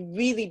to be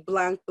really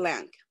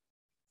blank.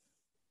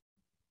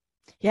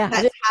 Yeah.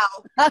 That's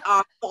how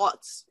our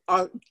thoughts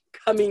are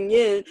coming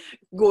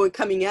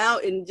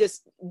out and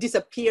just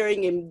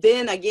disappearing, and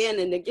then again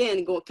and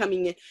again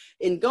coming in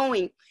and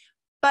going.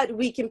 But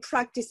we can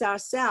practice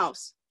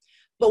ourselves.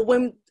 But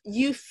when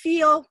you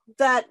feel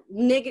that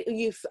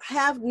you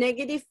have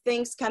negative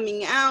things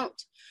coming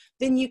out,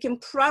 then you can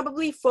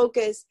probably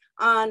focus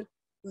on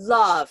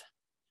love.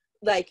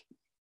 Like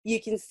you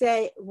can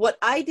say, what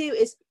I do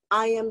is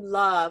I am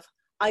love.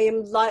 I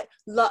am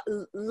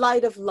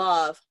light of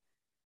love.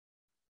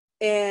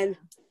 And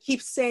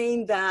keep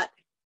saying that,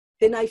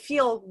 then I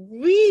feel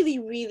really,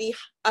 really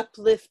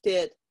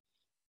uplifted.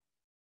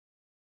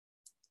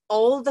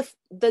 All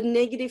the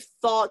negative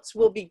thoughts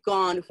will be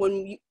gone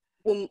when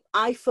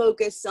I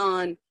focus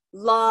on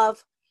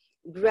love,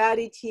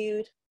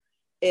 gratitude,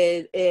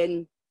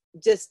 and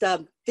just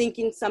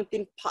thinking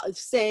something,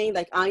 saying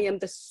like I am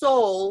the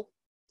soul,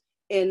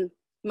 and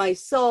my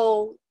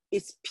soul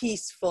is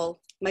peaceful.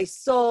 My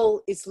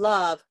soul is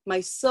love.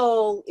 My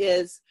soul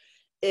is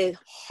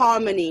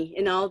harmony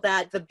and all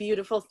that, the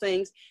beautiful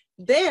things,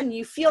 then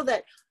you feel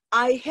that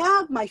I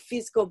have my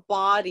physical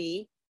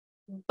body,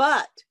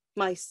 but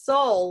my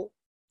soul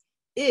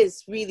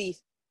is really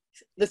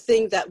the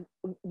thing that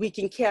we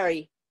can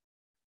carry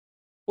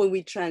when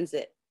we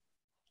transit.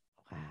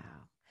 Wow.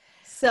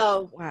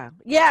 So, Wow.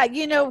 Yeah,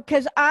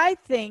 because I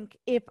think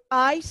if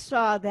I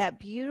saw that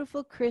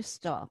beautiful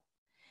crystal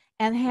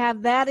and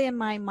have that in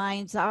my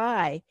mind's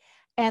eye,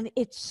 and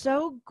it's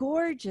so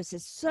gorgeous,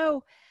 it's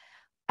so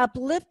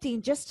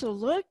uplifting just to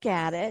look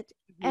at it,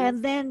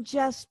 and then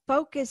just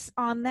focus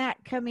on that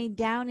coming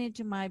down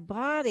into my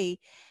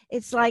body,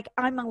 it's like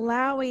I'm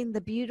allowing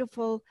the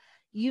beautiful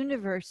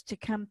universe to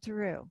come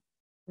through.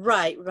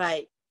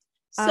 right.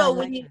 So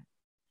when like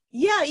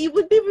yeah, it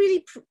would be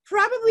really,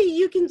 probably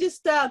you can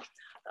just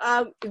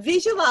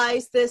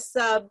visualize this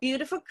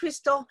beautiful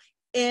crystal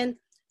and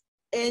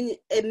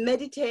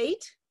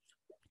meditate.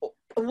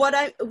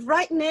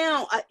 Right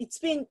now, it's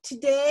been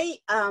today,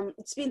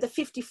 it's been the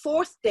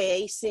 54th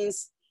day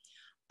since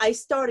I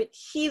started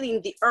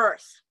healing the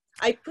earth.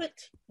 I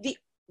put the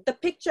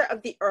picture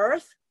of the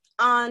earth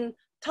on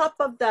top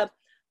of the,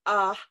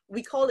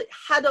 we call it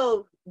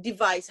Hado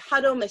device,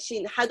 Hado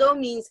machine. Hado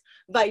means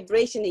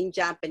vibration in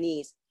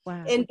Japanese.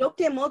 wow. And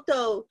Dr.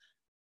 Emoto,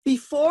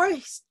 before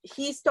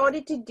he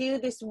started to do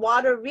this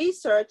water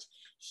research,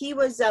 he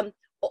was the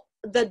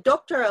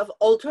doctor of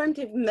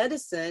alternative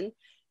medicine,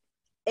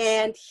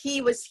 and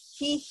he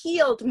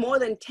healed more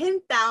than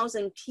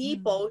 10,000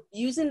 people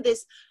using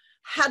this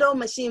Hado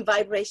machine,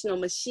 vibrational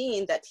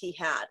machine that he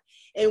had.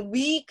 And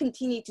we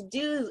continue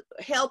to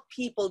help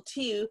people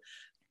too.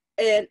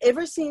 And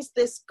ever since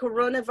this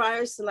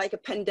coronavirus, like a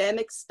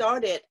pandemic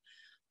started,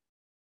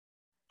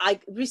 I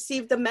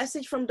received a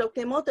message from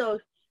Dr. Emoto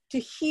to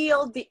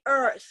heal the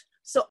earth.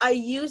 So I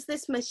use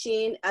this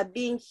machine. I've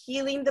been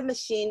healing the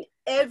machine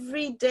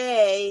every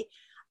day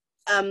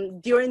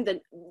during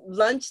the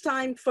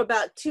lunchtime for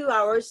about 2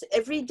 hours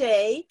every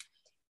day.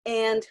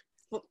 And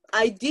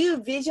I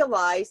do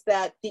visualize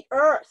that the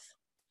earth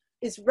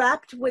is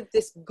wrapped with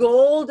this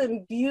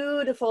golden,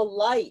 beautiful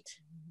light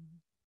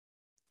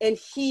and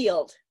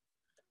healed.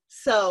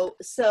 So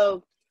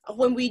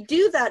when we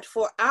do that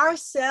for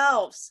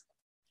ourselves,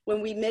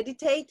 when we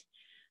meditate,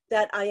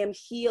 that I am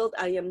healed,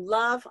 I am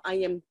love, I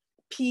am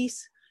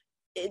peace,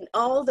 and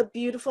all the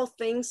beautiful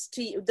things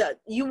to you that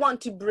you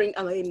want to bring,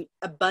 I am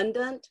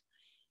abundant,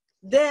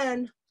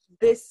 then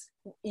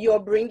you're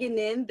bringing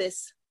in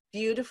this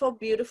beautiful,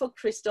 beautiful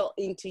crystal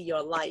into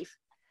your life.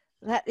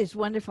 That is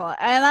wonderful.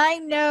 And I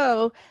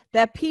know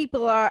that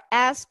people are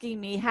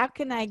asking me, how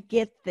can I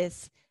get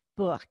this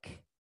book?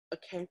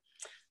 Okay.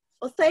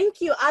 Well, thank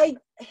you. I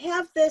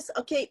have this.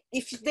 Okay.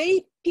 If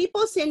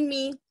people send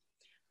me,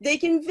 they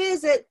can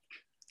visit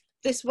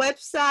this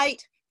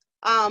website,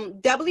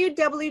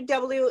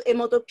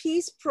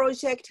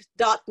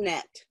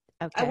 www.emotopeaceproject.net.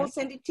 Okay. I will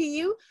send it to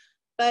you,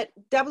 but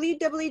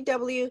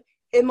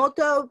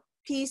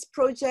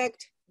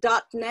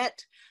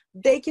www.emotopeaceproject.net.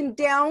 They can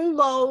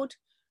download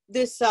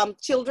this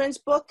children's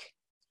book.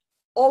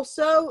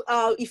 Also,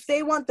 if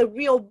they want the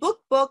real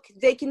book,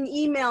 they can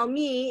email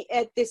me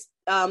at this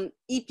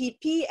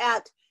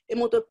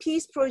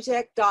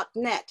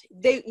epp@emotopeaceproject.net.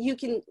 You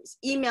can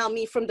email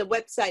me from the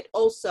website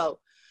also.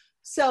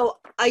 So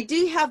I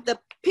do have the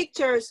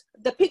picture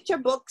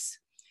books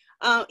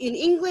in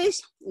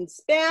English, in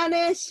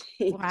Spanish,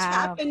 in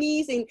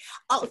Japanese, in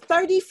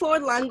 34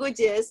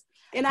 languages.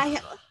 And I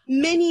have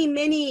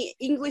many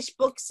English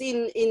books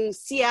in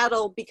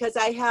Seattle, because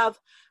I have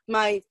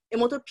my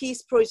Emoto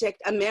Peace Project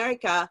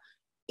America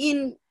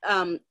in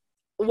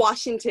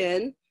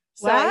Washington.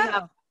 So I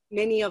have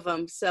many of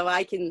them, so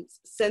I can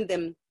send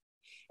them.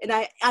 And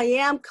I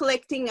am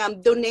collecting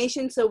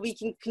donations so we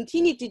can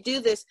continue to do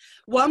this.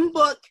 One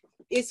book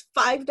is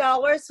 $5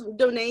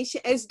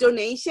 donation,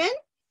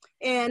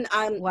 and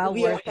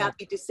we are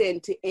happy to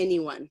send to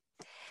anyone.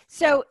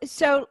 So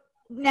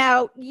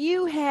now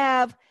you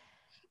have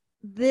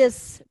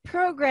this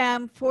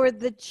program for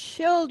the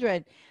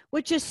children,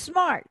 which is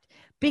smart,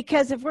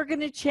 because if we're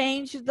going to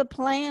change the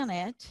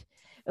planet,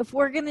 if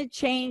we're going to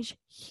change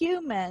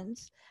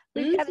humans,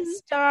 we've got to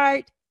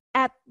start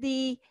at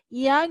the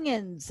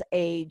youngins'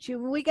 age.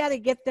 We got to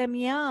get them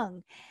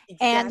young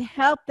and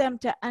help them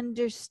to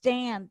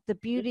understand the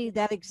beauty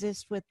that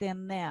exists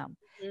within them,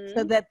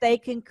 so that they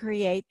can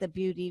create the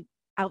beauty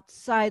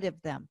outside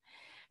of them.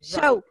 Right.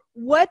 So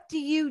what do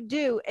you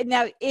do?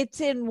 Now,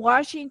 it's in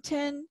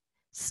Washington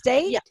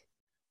State? Yeah,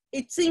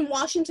 it's in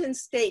Washington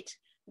State.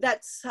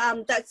 That's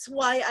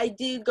why I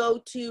do go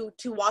to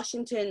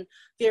Washington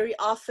very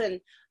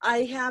often.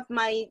 I have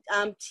my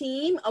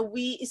team.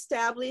 We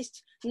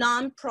established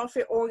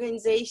nonprofit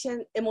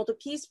organization Emoto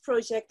Peace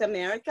Project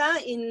America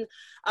in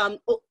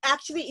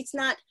actually it's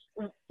not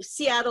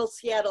Seattle.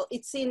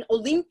 It's in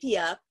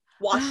Olympia,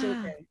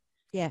 Washington.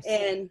 Yes.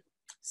 And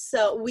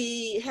so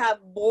we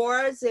have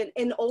boards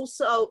and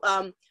also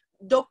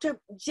Dr.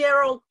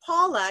 Gerald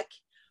Pollack,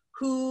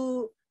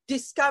 who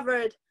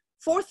discovered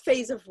fourth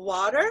phase of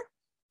water.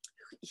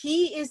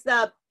 he is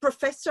the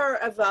professor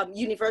of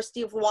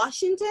University of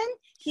Washington.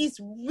 He's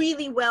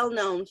really well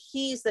known.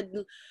 He's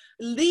the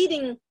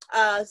leading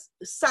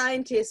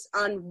scientist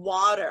on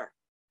water.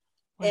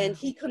 Wow. And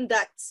he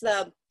conducts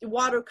the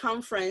water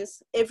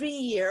conference every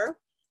year.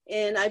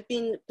 And I've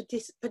been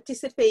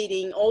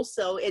participating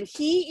also. And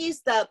he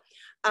is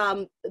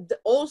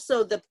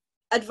also the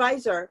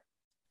advisor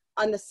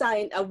on the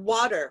science of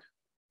water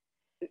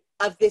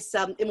of this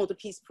Emoto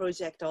Peace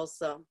Project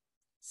also.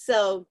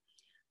 So,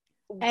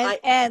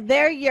 and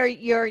there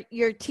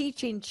you're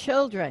teaching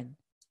children.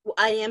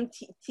 I am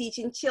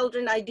teaching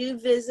children. I do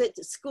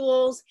visit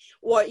schools,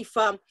 or if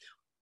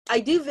I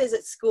do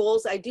visit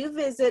schools, I do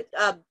visit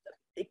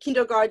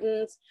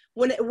kindergartens.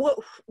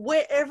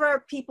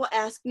 Wherever people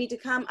ask me to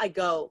come, I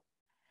go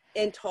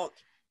and talk.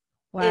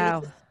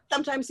 Wow. And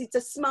sometimes it's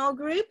a small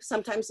group,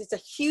 sometimes it's a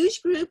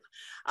huge group.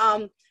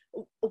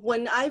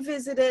 When I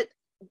visited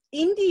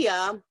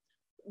India,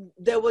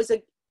 there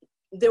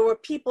were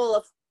people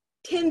of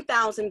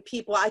 10,000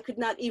 people. I could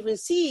not even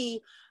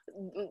see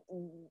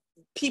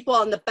people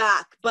on the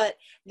back, but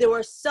there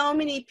were so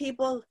many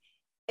people,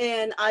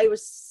 and I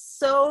was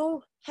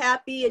so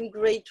happy and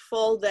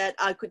grateful that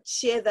I could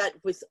share that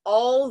with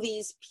all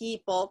these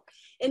people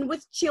and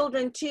with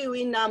children too.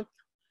 In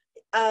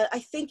I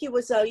think it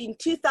was in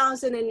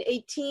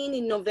 2018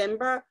 in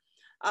November,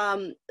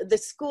 the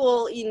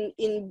school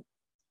in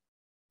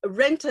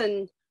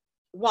Renton,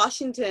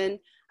 Washington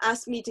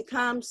asked me to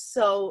come.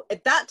 So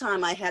at that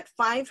time I had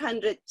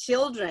 500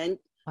 children,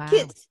 wow.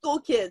 School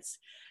kids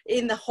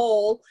in the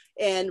hall,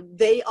 and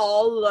they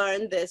all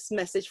learned this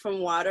message from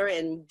water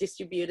and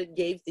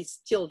gave this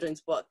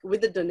children's book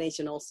with the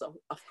donation also,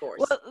 of course.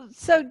 Well,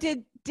 so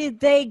did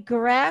they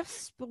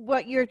grasp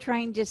what you're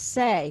trying to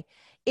say?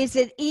 Is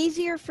it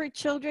easier for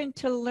children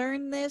to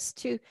learn this,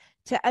 to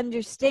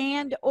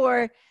understand,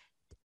 or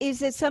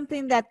is it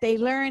something that they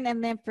learn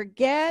and then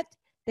forget?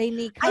 They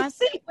need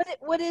constant.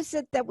 What is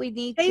it that we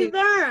need They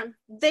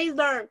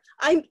learn.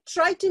 I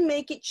try to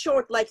make it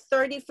short, like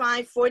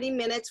 35, 40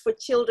 minutes for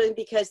children,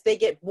 because they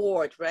get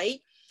bored, right?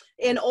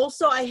 And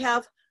also I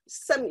have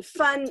some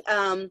fun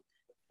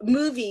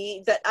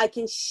movie that I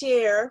can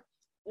share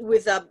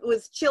with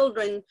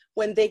children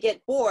when they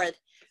get bored.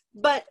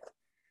 But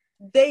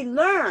they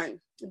learn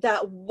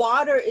that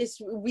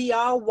we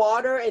are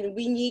water, and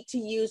we need to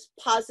use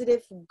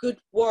positive,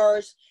 good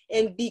words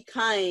and be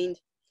kind.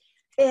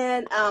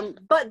 And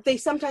but they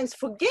sometimes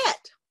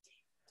forget.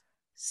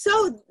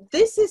 So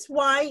this is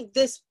why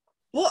this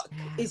book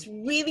is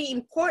really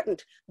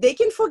important. They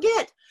can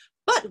forget,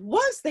 but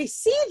once they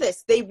see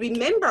this, they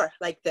remember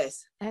like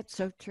this. That's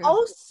so true.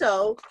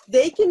 Also,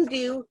 they can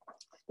do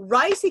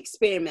rice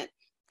experiment.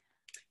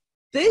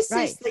 This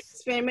is the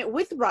experiment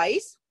with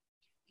rice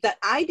that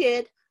I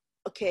did.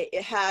 Okay,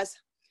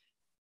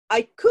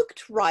 I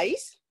cooked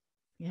rice.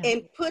 Yeah.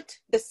 And put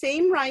the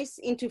same rice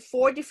into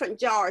 4 different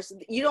jars.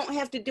 You don't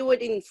have to do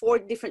it in 4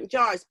 different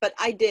jars, but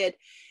I did.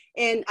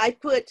 And I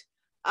put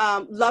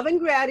love and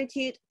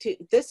gratitude to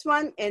this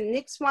one, and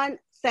next one,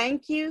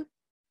 thank you.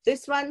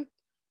 This one,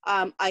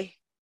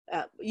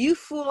 you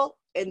fool.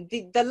 And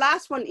the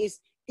last one is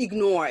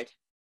ignored.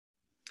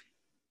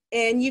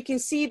 And you can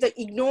see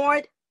that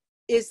ignored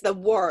is the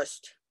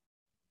worst.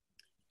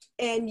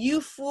 And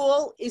you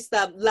fool is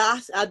the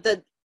last,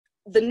 the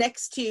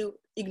next 2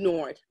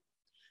 ignored.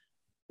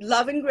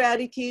 Love and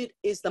gratitude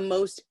is the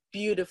most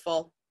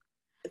beautiful.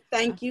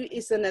 Thank you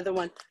is another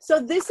one. So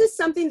this is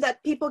something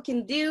that people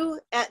can do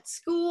at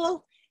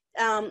school,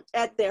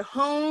 at their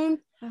home.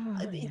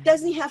 It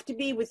doesn't have to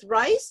be with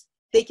rice.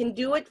 They can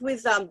do it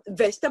with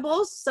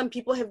vegetables. Some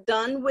people have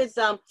done with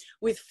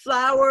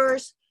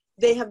flowers.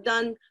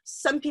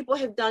 Some people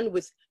have done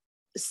with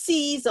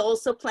seeds,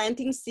 also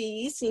planting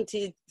seeds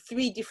into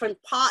 3 different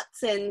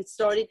pots and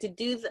started to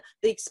do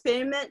the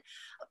experiment.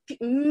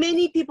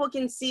 Many people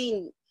can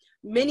see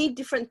many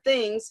different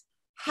things,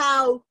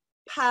 how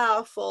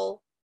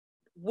powerful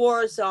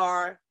words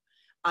are,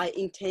 our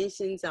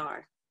intentions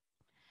are,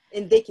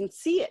 and they can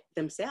see it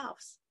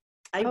themselves.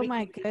 Oh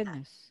my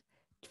goodness.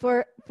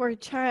 For a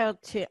child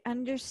to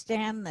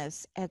understand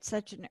this at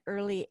such an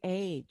early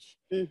age,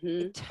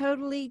 it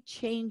totally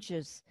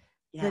changes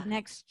the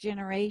next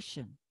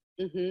generation.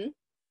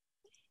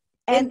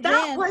 And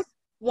that was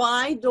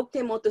why Dr.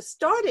 Emoto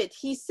started.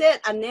 He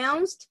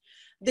announced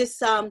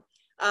this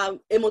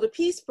Emoto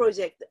Peace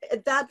Project.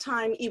 At that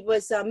time, it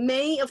was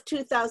May of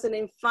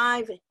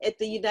 2005 at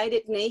the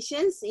United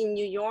Nations in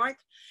New York.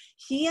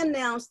 He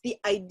announced the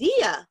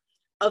idea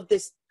of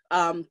this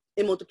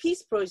Emoto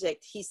Peace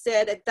Project. He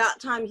said at that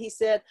time,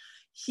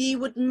 he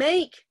would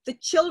make the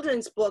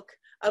children's book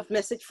of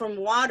Message from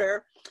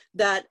Water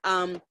that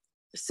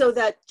so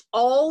that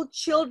all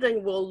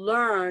children will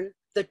learn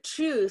the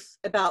truth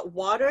about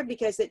water,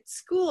 because at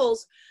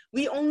schools,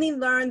 we only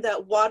learn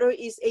that water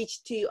is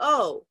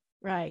H2O.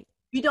 Right.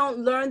 We don't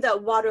learn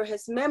that water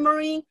has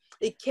memory,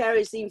 it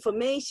carries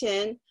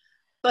information,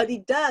 but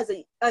it does.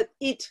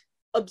 It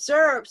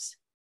observes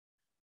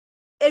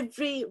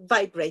every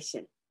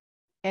vibration.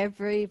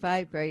 Every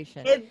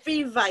vibration.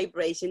 Every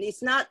vibration.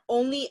 It's not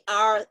only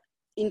our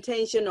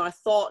intention or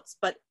thoughts,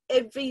 but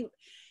every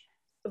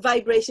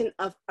vibration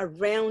of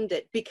around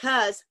it.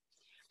 Because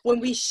when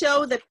we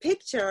show the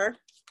picture,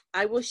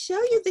 I will show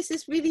you, this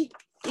is really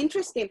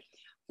interesting.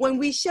 When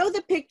we show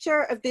the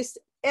picture of this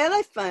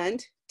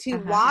elephant to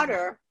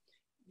water,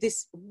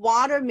 this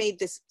water made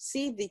this,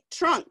 see the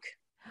trunk.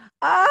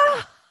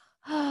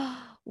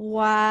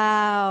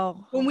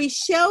 Wow. When we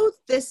show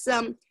this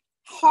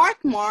heart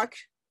mark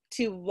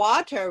to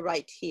water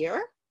right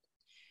here,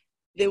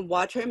 the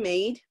water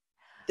made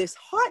this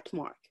heart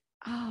mark.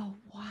 Oh,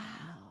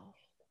 wow.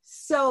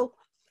 So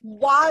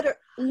water,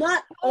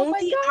 not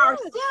only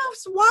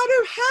ourselves,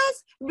 water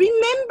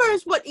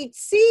remembers what it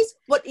sees,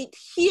 what it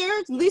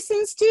hears,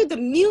 listens to, the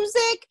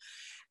music,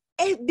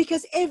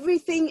 because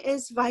everything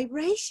is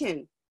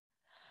vibration.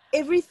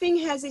 Everything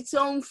has its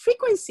own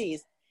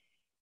frequencies.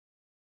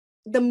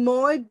 The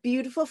more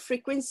beautiful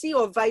frequency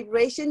or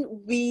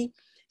vibration we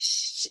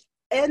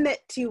emit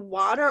to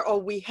water, or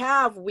we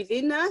have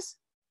within us,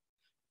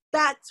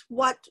 that's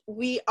what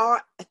we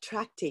are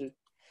attracting.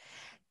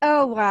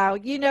 Oh, wow.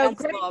 You know,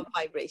 that's law of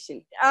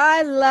vibration.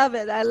 I love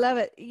it. I love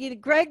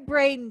it. Greg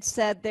Braden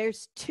said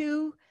there's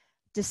two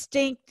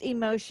distinct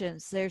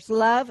emotions. There's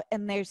love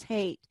and there's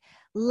hate.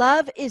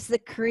 Love is the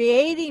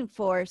creating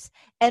force,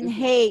 and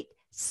hate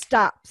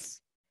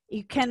stops.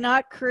 You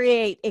cannot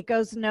create. It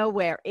goes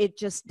nowhere. It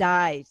just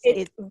dies.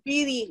 It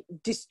really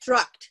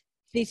destructs.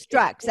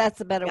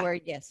 That's a better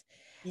word, yes.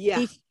 Yeah.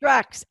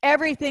 Destructs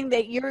everything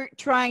that you're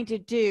trying to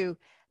do.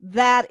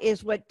 That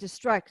is what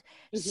destructs.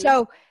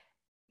 So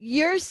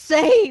you're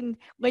saying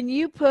when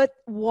you put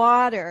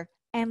water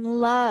and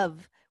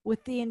love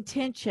with the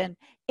intention,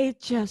 it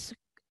just,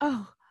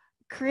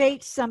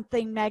 create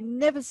something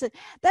magnificent.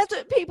 That's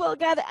what people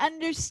got to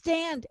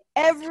understand.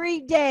 Every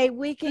day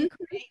we can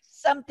create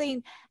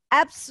something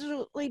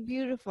absolutely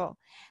beautiful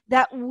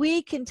that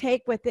we can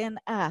take within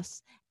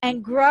us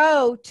and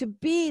grow to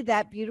be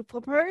that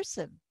beautiful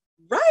person.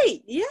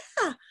 Right.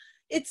 Yeah.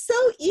 It's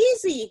so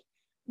easy.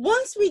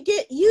 Once we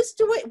get used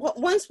to it,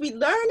 once we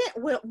learn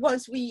it,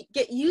 once we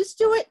get used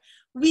to it,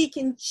 we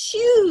can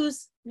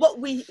choose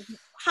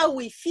how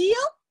we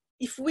feel.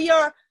 If we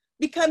are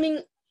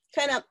becoming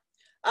kind of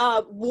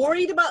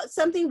worried about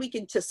something, we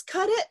can just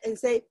cut it and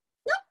say,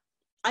 no,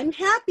 I'm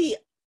happy.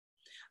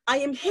 I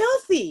am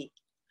healthy.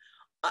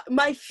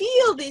 My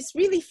field is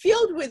really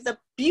filled with a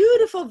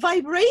beautiful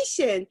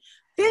vibration.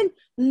 Then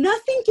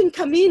nothing can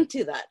come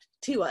into that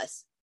to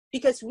us,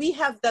 because we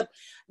have the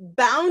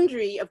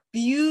boundary of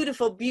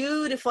beautiful,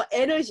 beautiful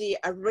energy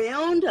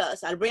around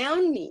us,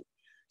 around me,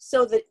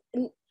 so that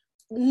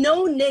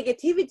no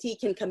negativity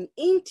can come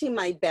into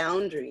my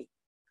boundary,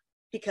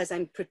 because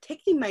I'm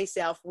protecting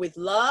myself with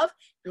love,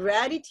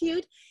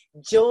 gratitude,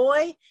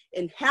 joy,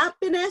 and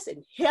happiness,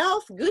 and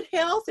health, good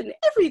health, and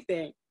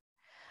everything.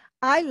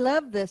 I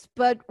love this,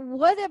 but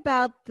what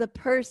about the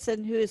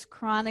person who is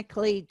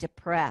chronically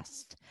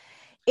depressed?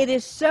 It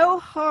is so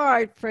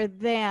hard for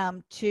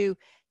them to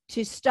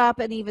stop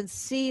and even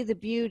see the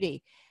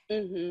beauty.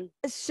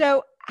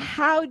 So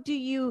how do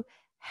you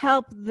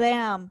help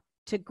them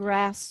to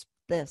grasp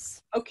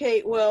this?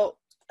 Okay, well,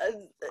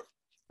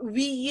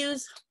 we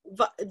use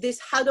this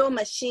Hado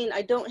machine.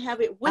 I don't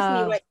have it with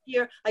me right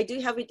here. I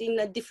do have it in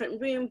a different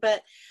room,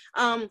 but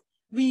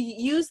we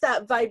use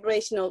that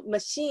vibrational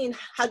machine,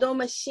 Hado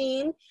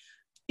machine,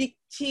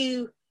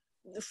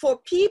 for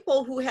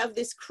people who have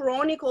this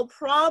chronic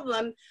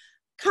problem,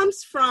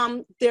 comes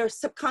from their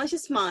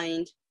subconscious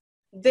mind.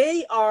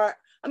 We are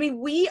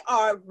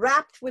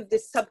wrapped with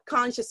this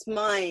subconscious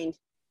mind.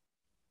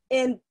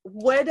 And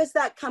where does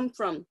that come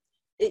from?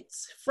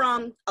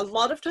 A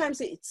lot of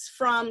times it's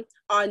from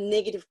our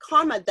negative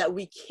karma that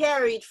we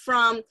carried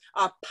from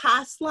our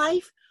past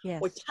life,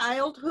 or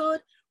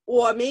childhood,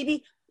 or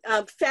maybe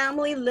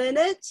family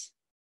lineage,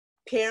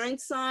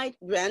 parent side,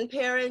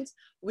 grandparents.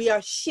 We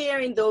are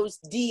sharing those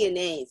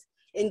DNAs.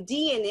 And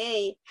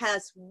DNA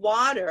has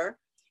water,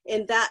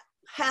 and that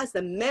has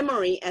the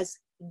memory as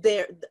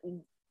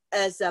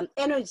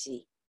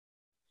energy.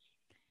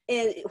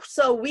 And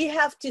so we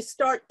have to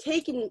start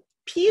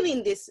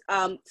peeling this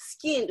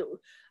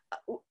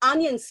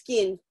onion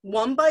skin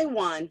one by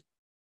one,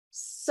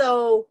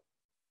 so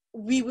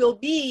we will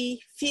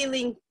be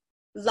feeling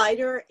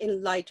lighter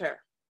and lighter.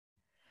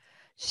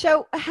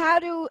 So how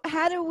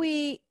do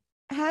we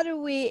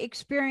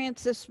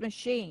experience this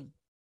machine?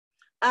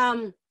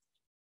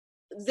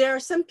 There are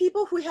some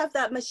people who have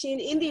that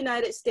machine in the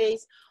United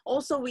States.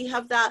 Also, we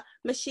have that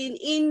machine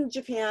in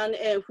Japan,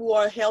 who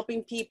are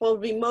helping people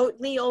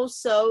remotely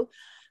also.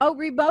 Oh,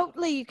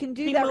 remotely, you can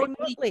do that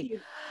remotely.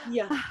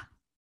 Yeah.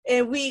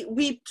 And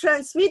we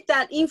transmit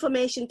that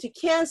information to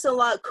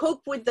cancel out,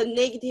 cope with the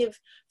negative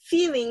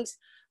feelings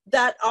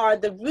that are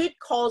the root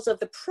cause of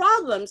the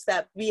problems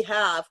that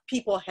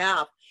people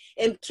have,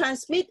 and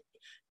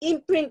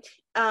imprint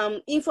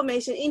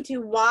information into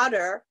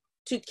water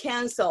to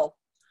cancel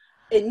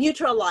and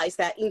neutralize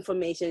that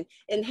information,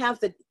 and have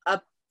the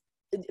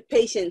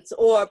patients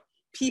or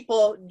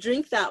people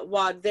drink that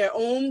water, their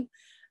own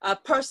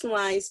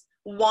personalized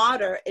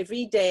water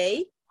every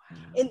day.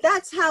 And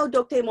that's how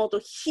Dr.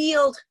 Emoto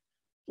healed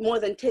more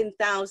than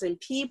 10,000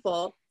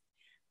 people,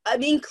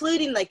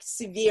 including like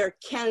severe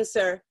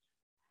cancer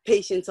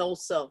patients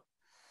also.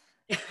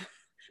 Because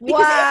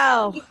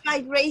Wow. everything's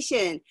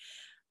vibration.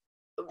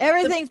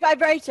 Everything's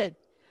vibration.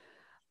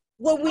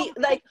 When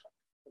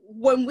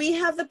we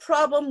have the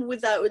problem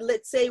with our,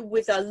 let's say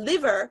with our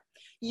liver,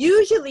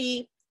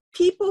 usually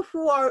people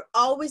who are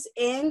always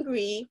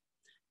angry,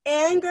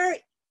 anger,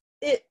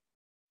 it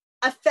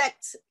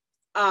affects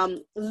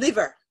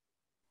liver.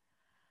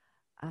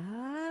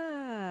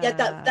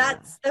 Yeah,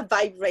 that's the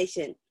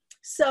vibration.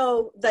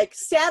 So like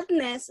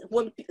sadness,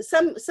 when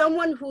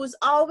someone who's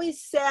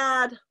always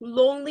sad,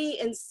 lonely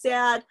and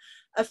sad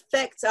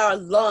affects our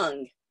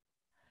lung.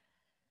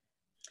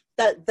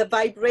 The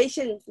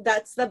vibration,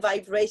 that's the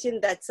vibration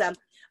that's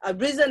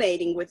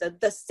resonating with it.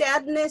 The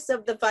sadness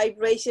of the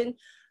vibration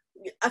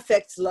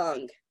affects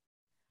lung.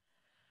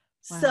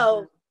 Wow.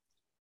 So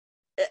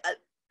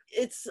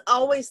it's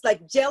always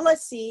like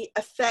jealousy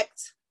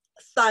affects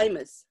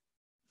thymus.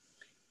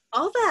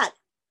 All that.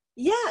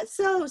 Yeah,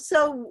 so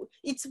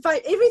it's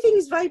everything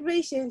is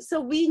vibration.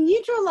 So we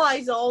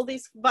neutralize all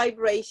this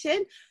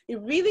vibration. It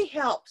really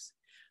helps.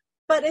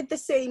 But at the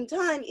same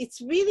time,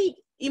 it's really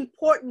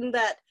important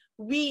that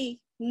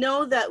we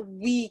know that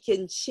we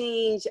can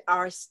change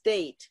our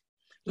state.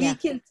 Yeah. We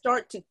can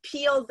start to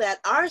peel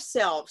that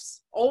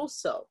ourselves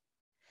also.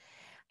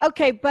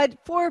 Okay,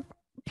 but for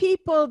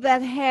people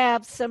that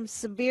have some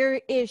severe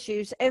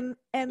issues, and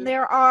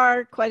there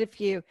are quite a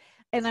few,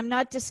 and I'm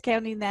not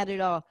discounting that at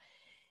all.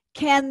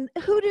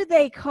 Who do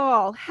they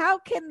call? How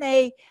can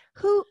they,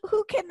 who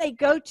can they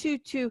go to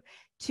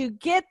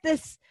get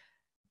this?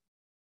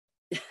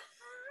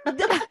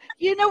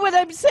 You know what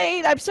I'm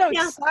saying? I'm so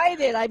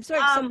excited. I'm so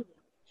excited.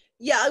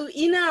 Yeah,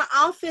 in our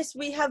office,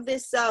 we have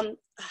this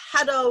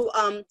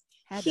Hado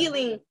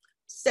healing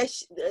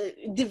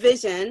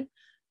division.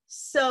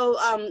 So,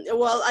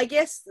 well, I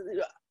guess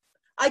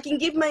I can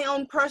give my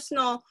own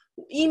personal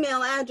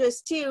email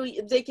address too.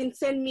 They can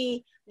send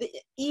me the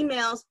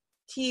emails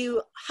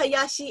to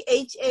Hayashi,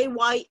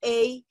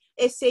 HAYASHI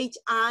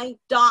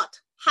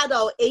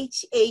 .hado,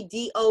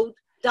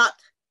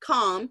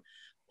 HADO.com,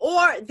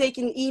 or they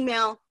can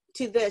email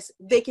to this.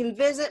 They can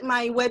visit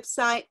my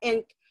website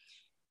and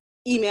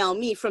email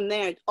me from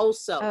there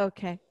also.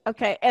 Okay.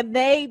 And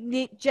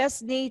they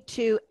just need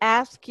to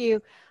ask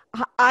you,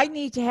 I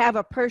need to have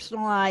a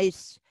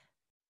personalized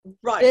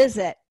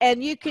visit.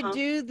 And you can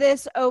do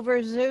this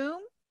over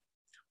Zoom?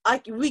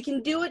 We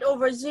can do it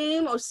over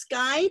Zoom or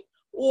Skype,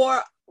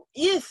 or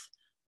if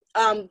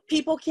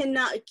people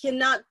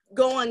cannot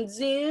go on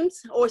Zooms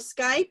or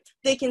Skype,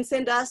 they can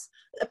send us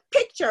a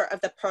picture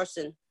of the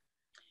person.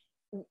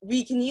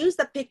 We can use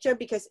the picture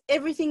because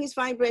everything is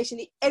vibration.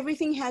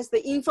 Everything has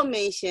the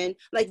information,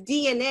 like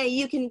DNA.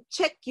 You can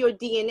check your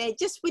DNA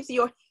just with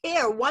your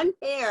hair, one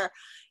hair,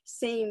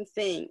 same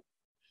thing.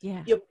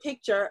 Yeah. Your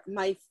picture,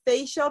 my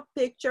facial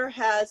picture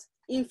has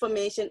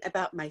information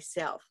about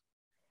myself.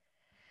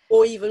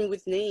 Or even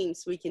with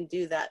names, we can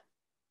do that.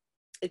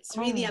 It's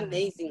really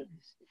amazing.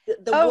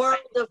 The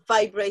world of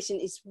vibration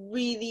is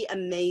really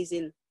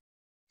amazing.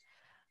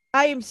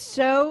 I am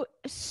so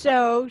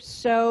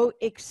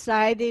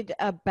excited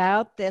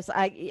about this.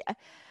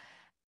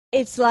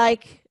 It's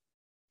like,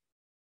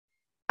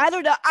 I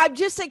don't know. I'm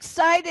just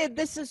excited.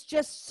 This is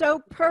just so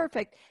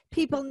perfect.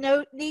 People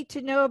need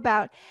to know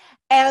about.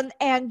 And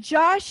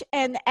Josh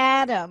and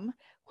Adam,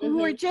 who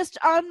were just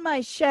on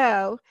my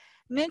show,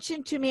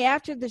 mentioned to me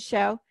after the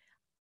show,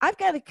 I've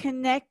got to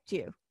connect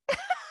you. And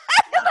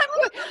I'm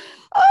going,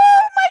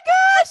 oh my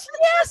gosh,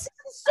 yes,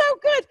 it's so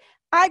good.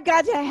 I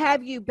got to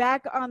have you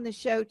back on the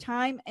show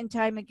time and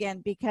time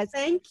again, because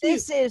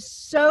this is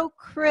so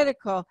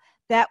critical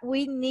that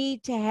we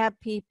need to have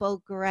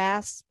people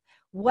grasp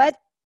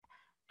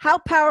how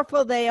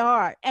powerful they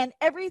are, and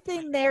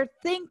everything they're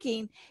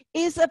thinking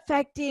is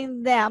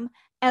affecting them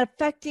and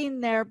affecting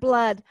their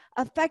blood,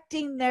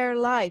 affecting their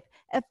life,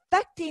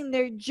 affecting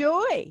their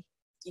joy.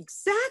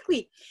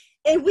 Exactly.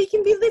 And we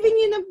can be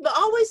living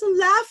always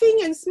laughing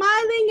and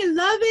smiling and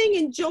loving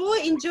and joy.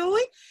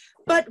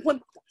 But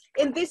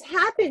and this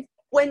happens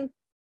when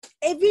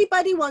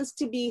everybody wants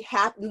to be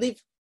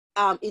live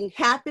in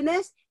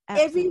happiness.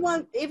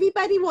 Absolutely.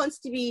 Everybody wants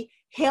to be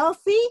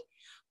healthy.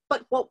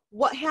 But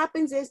what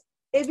happens is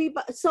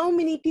so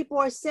many people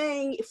are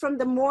saying from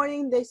the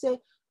morning, they say,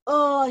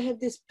 oh, I have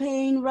this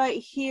pain right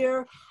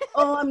here.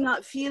 Oh, I'm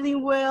not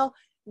feeling well.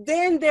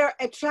 Then they're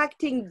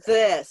attracting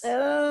this.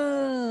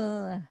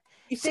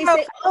 If they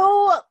say,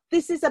 oh,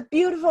 this is a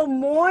beautiful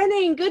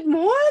morning. Good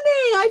morning.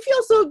 I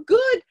feel so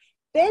good.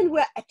 Then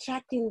we're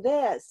attracting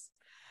this.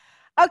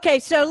 Okay,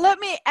 so let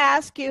me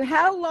ask you,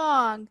 how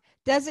long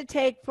does it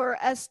take for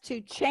us to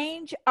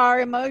change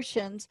our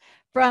emotions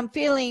from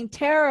feeling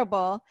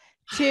terrible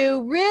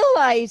to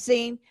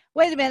realizing,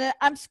 wait a minute,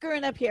 I'm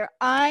screwing up here.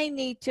 I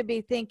need to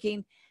be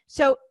thinking.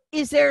 So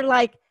is there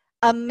like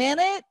a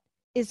minute?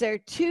 Is there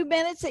 2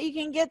 minutes that you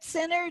can get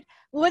centered?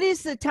 What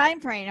is the time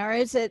frame, or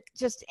is it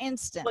just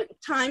instant? What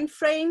time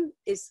frame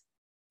is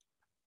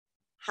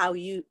how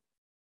you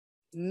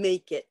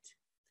make it.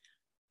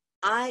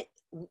 I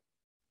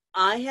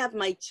have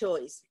my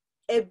choice.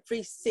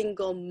 Every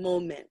single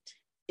moment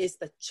is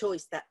the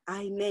choice that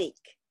I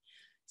make.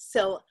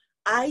 So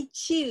I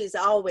choose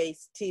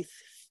always to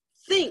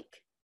think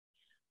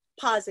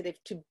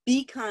positive, to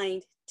be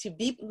kind, to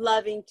be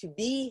loving, to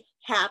be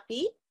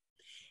happy.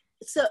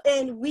 So,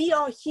 and we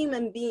are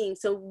human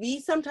beings. So we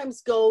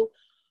sometimes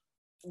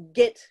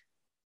get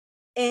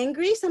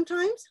angry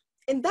sometimes,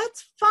 and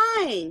that's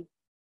fine.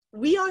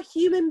 We are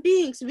human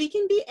beings. We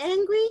can be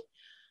angry,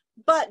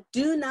 but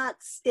do not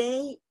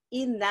stay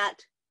in that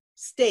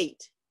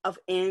state of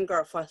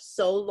anger for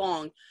so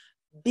long.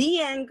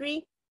 Be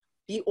angry,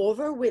 be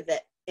over with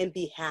it, and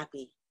be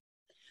happy.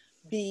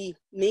 Be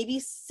maybe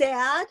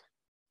sad.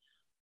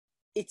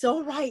 It's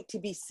all right to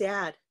be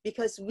sad,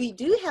 because we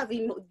do have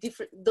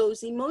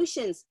those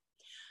emotions.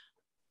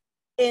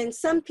 And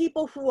some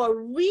people who are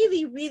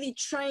really, really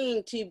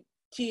trained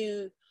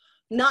to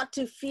not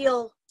to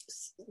feel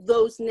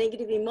those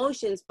negative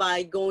emotions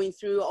by going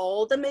through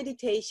all the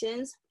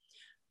meditations,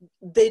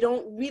 they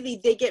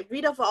get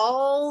rid of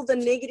all the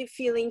negative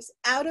feelings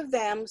out of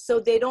them, so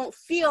they don't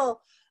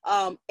feel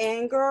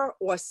anger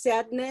or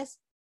sadness.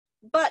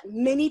 But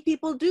many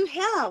people do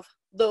have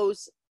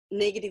those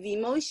negative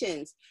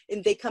emotions,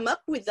 and they come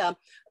up with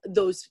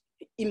those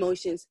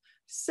emotions.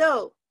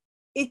 So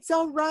it's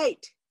all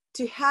right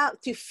to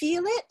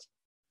feel it.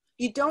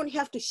 You don't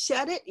have to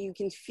shut it. You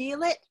can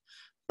feel it,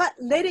 but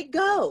let it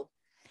go.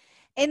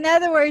 In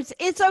other words,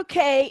 it's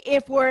okay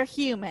if we're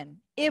human,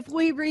 if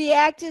we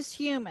react as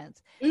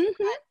humans.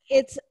 Mm-hmm.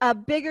 It's a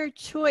bigger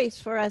choice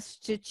for us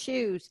to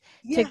choose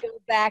to go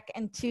back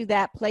into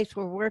that place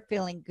where we're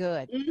feeling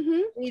good.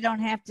 Mm-hmm. We don't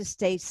have to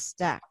stay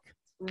stuck.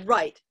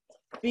 Right.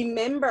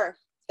 Remember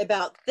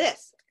about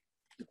this.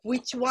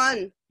 Which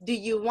one do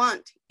you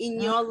want in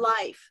your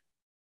life?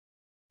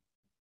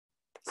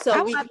 So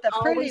I want the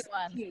pretty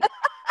one.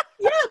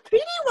 Yeah,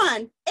 pretty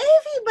one.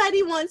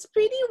 Everybody wants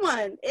pretty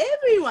one.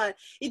 Everyone.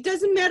 It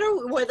doesn't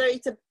matter whether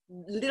it's a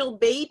little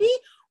baby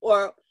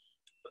or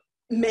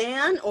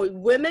man or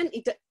woman.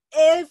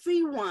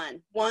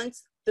 Everyone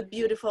wants the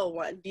beautiful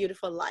one,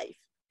 beautiful life.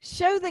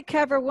 Show the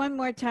cover one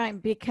more time,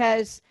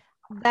 because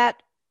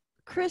that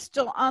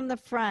crystal on the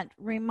front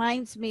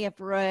reminds me of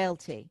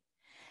royalty.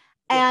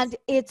 Yes. And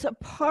it's a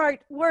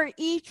part, we're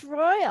each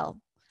royal.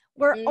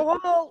 We're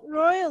all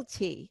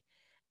royalty.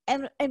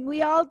 And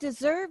we all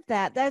deserve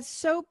that. That's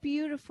so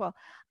beautiful.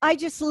 I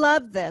just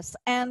love this.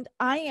 And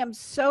I am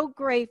so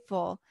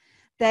grateful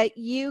that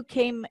you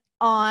came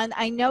on.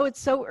 I know it's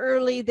so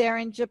early there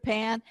in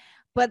Japan,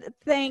 but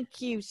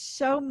thank you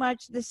so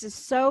much. This is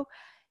so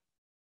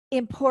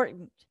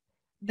important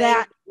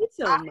that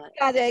I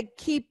got to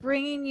keep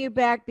bringing you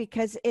back,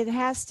 because it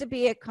has to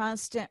be a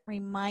constant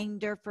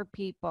reminder for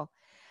people.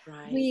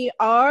 Right. We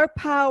are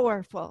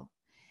powerful.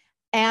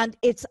 And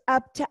it's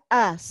up to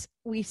us.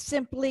 We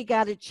simply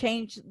got to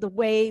change the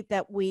way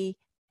that we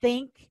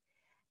think,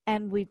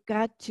 and we've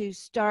got to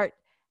start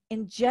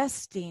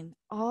ingesting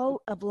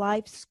all of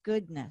life's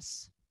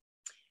goodness.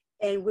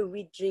 And when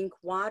we drink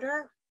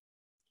water,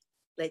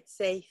 let's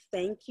say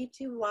thank you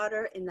to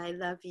water and I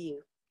love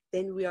you.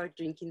 Then we are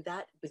drinking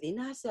that within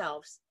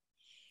ourselves.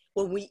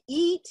 When we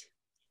eat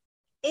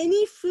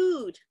any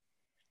food,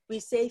 we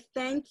say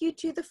thank you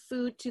to the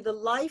food, to the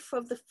life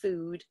of the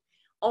food,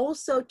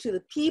 also to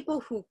the people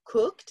who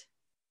cooked.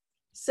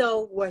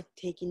 So we're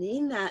taking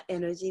in that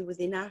energy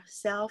within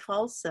ourselves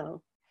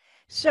also.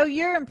 So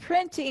you're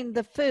imprinting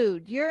the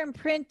food, you're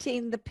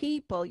imprinting the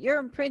people, you're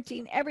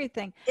imprinting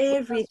everything.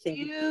 Everything.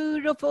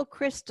 Beautiful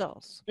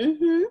crystals.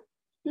 Mm-hmm.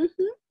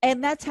 Mm-hmm.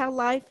 And that's how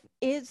life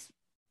is,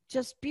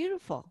 just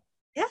beautiful.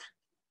 Yeah.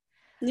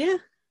 Yeah.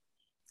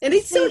 And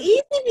it's so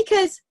easy,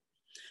 because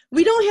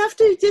we don't have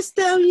to just,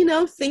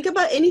 think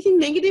about anything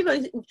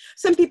negative.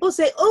 Some people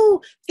say,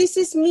 oh, this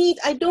is meat.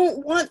 I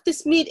don't want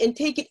this meat, and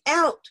take it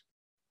out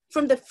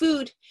from the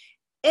food.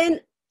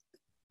 And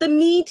the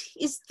meat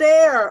is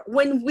there.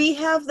 When we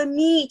have the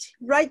meat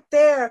right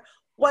there,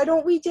 why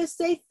don't we just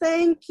say,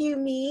 thank you,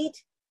 meat?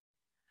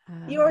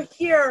 You're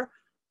here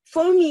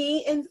for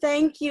me, and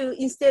thank you,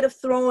 instead of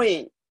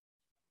throwing.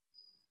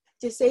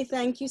 Just say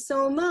thank you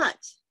so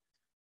much.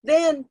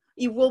 Then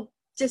it will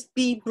just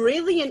be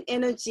brilliant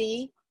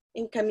energy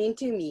and come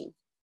into me.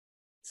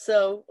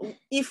 So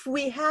if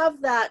we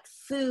have that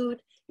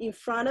food in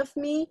front of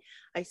me,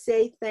 I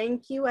say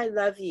thank you, I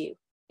love you,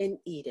 and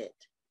eat it.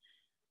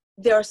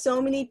 There are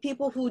so many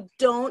people who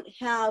don't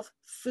have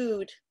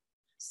food,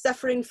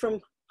 suffering from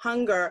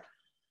hunger,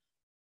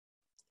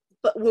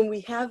 but when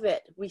we have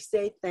it, we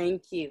say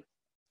thank you.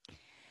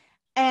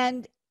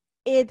 And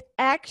it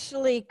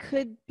actually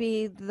could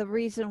be the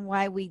reason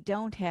why we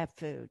don't have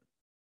food.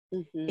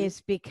 Mm-hmm.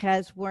 Is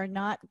because we're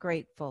not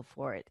grateful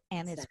for it,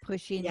 and it's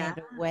pushing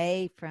it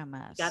away from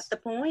us. Got the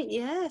point.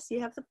 Yes, you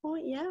have the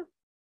point. Yeah.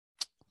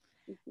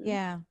 Mm-hmm.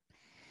 Yeah.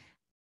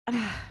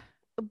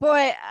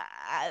 Boy,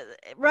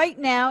 right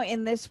now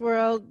in this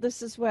world,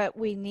 this is what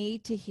we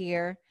need to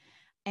hear.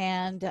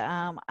 And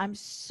I'm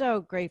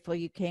so grateful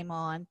you came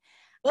on.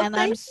 Well, and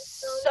I'm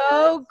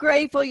so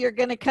grateful you're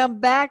going to come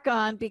back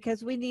on,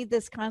 because we need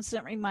this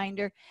constant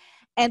reminder.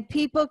 And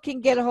people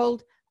can get a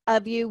hold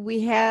of you.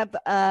 We have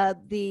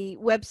the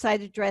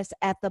website address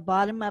at the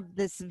bottom of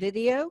this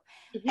video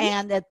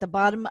and at the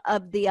bottom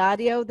of the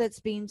audio that's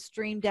being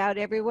streamed out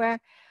everywhere.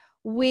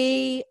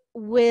 We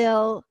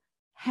will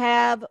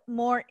have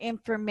more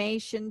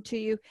information to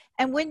you.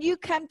 And when you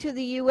come to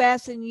the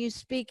U.S. and you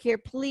speak here,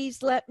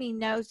 please let me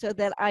know so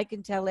that I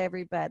can tell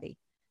everybody.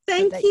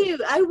 Thank you.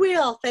 I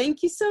will.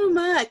 Thank you so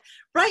much.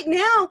 Right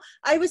now,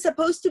 I was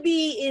supposed to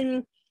be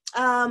in,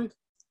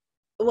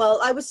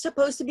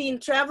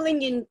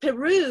 traveling in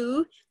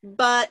Peru,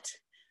 but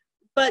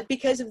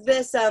because of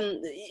this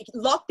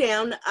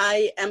lockdown,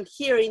 I am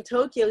here in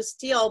Tokyo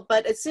still.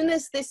 But as soon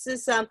as this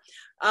is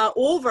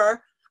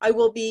over, I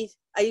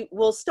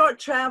will start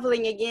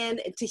traveling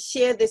again to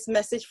share this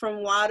message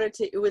from water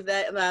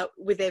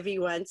with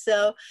everyone.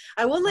 So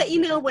I will let you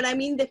know when I'm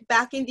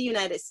back in the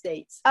United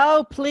States.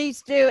 Oh,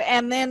 please do.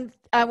 And then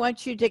I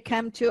want you to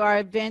come to our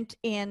event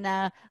in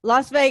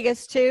Las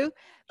Vegas too,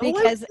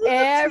 because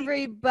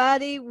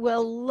everybody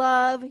will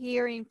love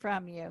hearing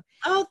from you.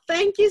 Oh,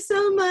 thank you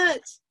so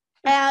much.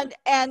 And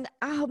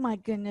oh my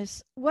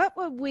goodness, what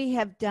would we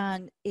have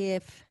done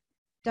if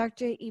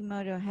Dr.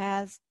 Emoto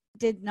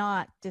did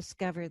not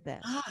discover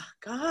this? Oh,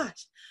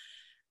 gosh.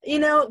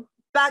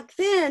 Back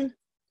then,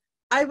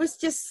 I was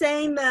just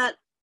saying that,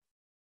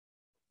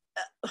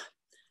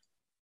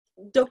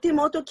 Dr.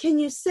 Emoto, can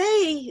you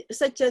say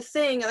such a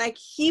thing? Like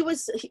he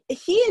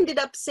ended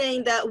up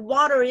saying that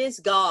water is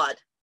God,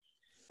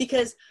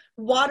 because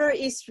water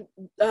is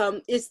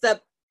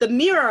the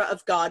mirror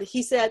of God.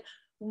 He said,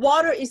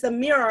 water is the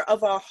mirror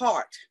of our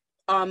heart,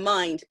 our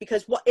mind,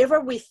 because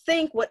whatever we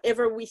think,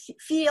 whatever we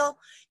feel,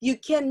 you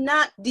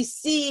cannot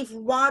deceive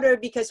water,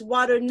 because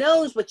water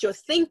knows what you're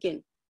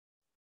thinking.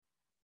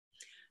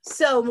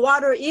 So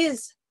water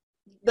is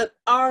the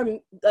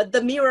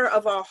mirror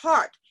of our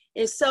heart.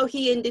 And so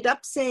he ended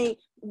up saying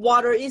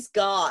water is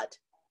God,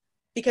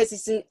 because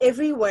it's in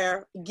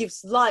everywhere,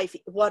 gives life.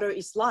 Water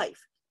is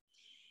life.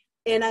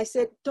 And I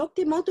said,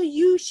 Dr. Emoto,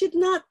 you should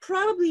not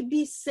probably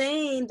be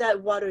saying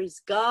that water is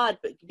God,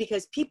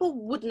 because people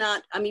would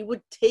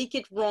take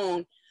it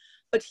wrong.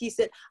 But he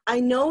said,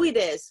 I know it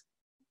is.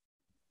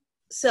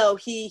 So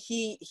he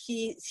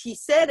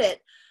said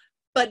it.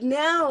 But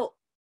now,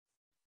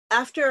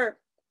 after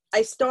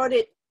I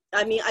started,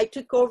 I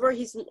took over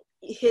his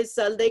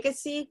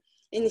legacy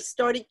and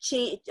started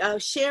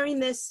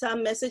sharing this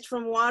message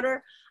from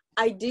water,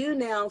 I do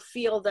now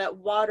feel that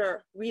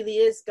water really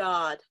is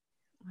God.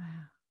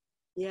 Wow.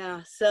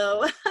 Yeah,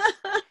 so.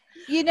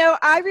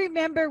 I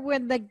remember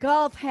when the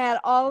Gulf had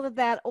all of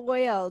that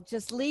oil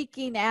just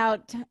leaking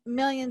out,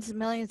 millions and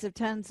millions of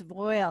tons of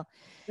oil.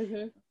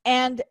 Mm-hmm.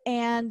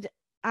 And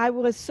I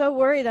was so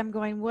worried. I'm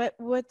going,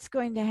 what's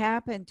going to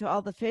happen to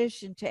all the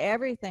fish and to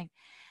everything?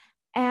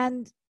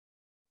 And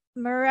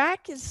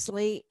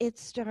miraculously, it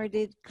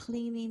started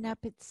cleaning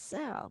up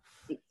itself.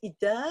 It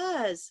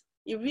does.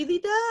 It really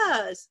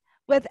does.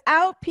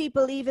 Without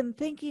people even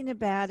thinking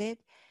about it,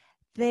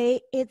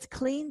 it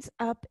cleans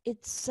up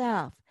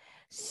itself.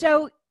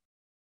 So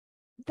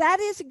that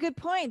is a good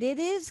point. It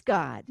is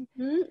God,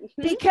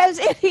 because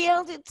it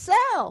healed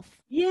itself.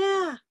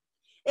 Yeah.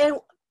 And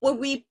when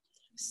we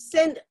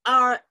send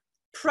our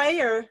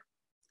prayer,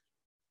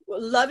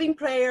 loving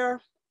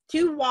prayer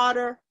to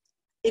water,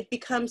 it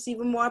becomes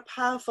even more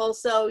powerful.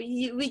 So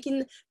we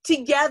can,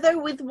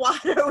 together with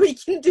water, we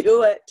can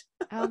do it.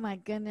 Oh my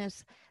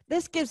goodness.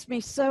 This gives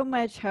me so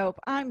much hope.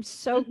 I'm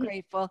so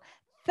grateful.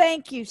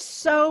 Thank you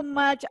so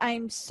much.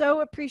 I'm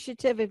so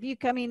appreciative of you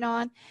coming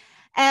on.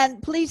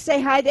 And please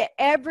say hi to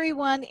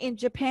everyone in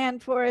Japan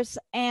for us.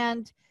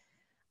 And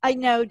I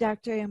know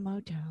Dr.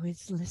 Emoto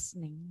is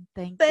listening.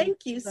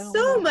 Thank you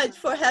so much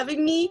for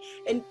having me.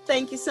 And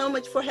thank you so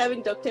much for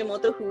having Dr.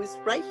 Emoto, who is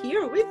right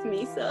here with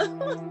me. So,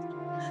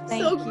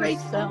 thank so you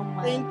grateful. so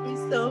much. Thank you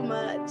so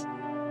much.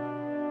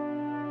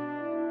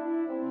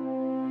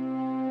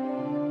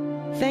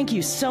 Thank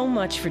you so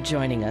much for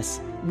joining us.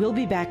 We'll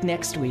be back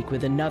next week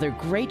with another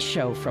great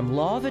show from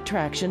Law of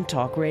Attraction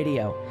Talk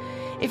Radio.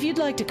 If you'd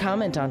like to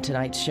comment on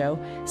tonight's show,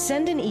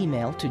 send an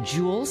email to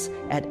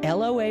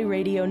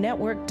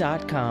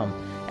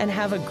jules@loaradionetwork.com and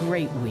have a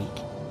great week.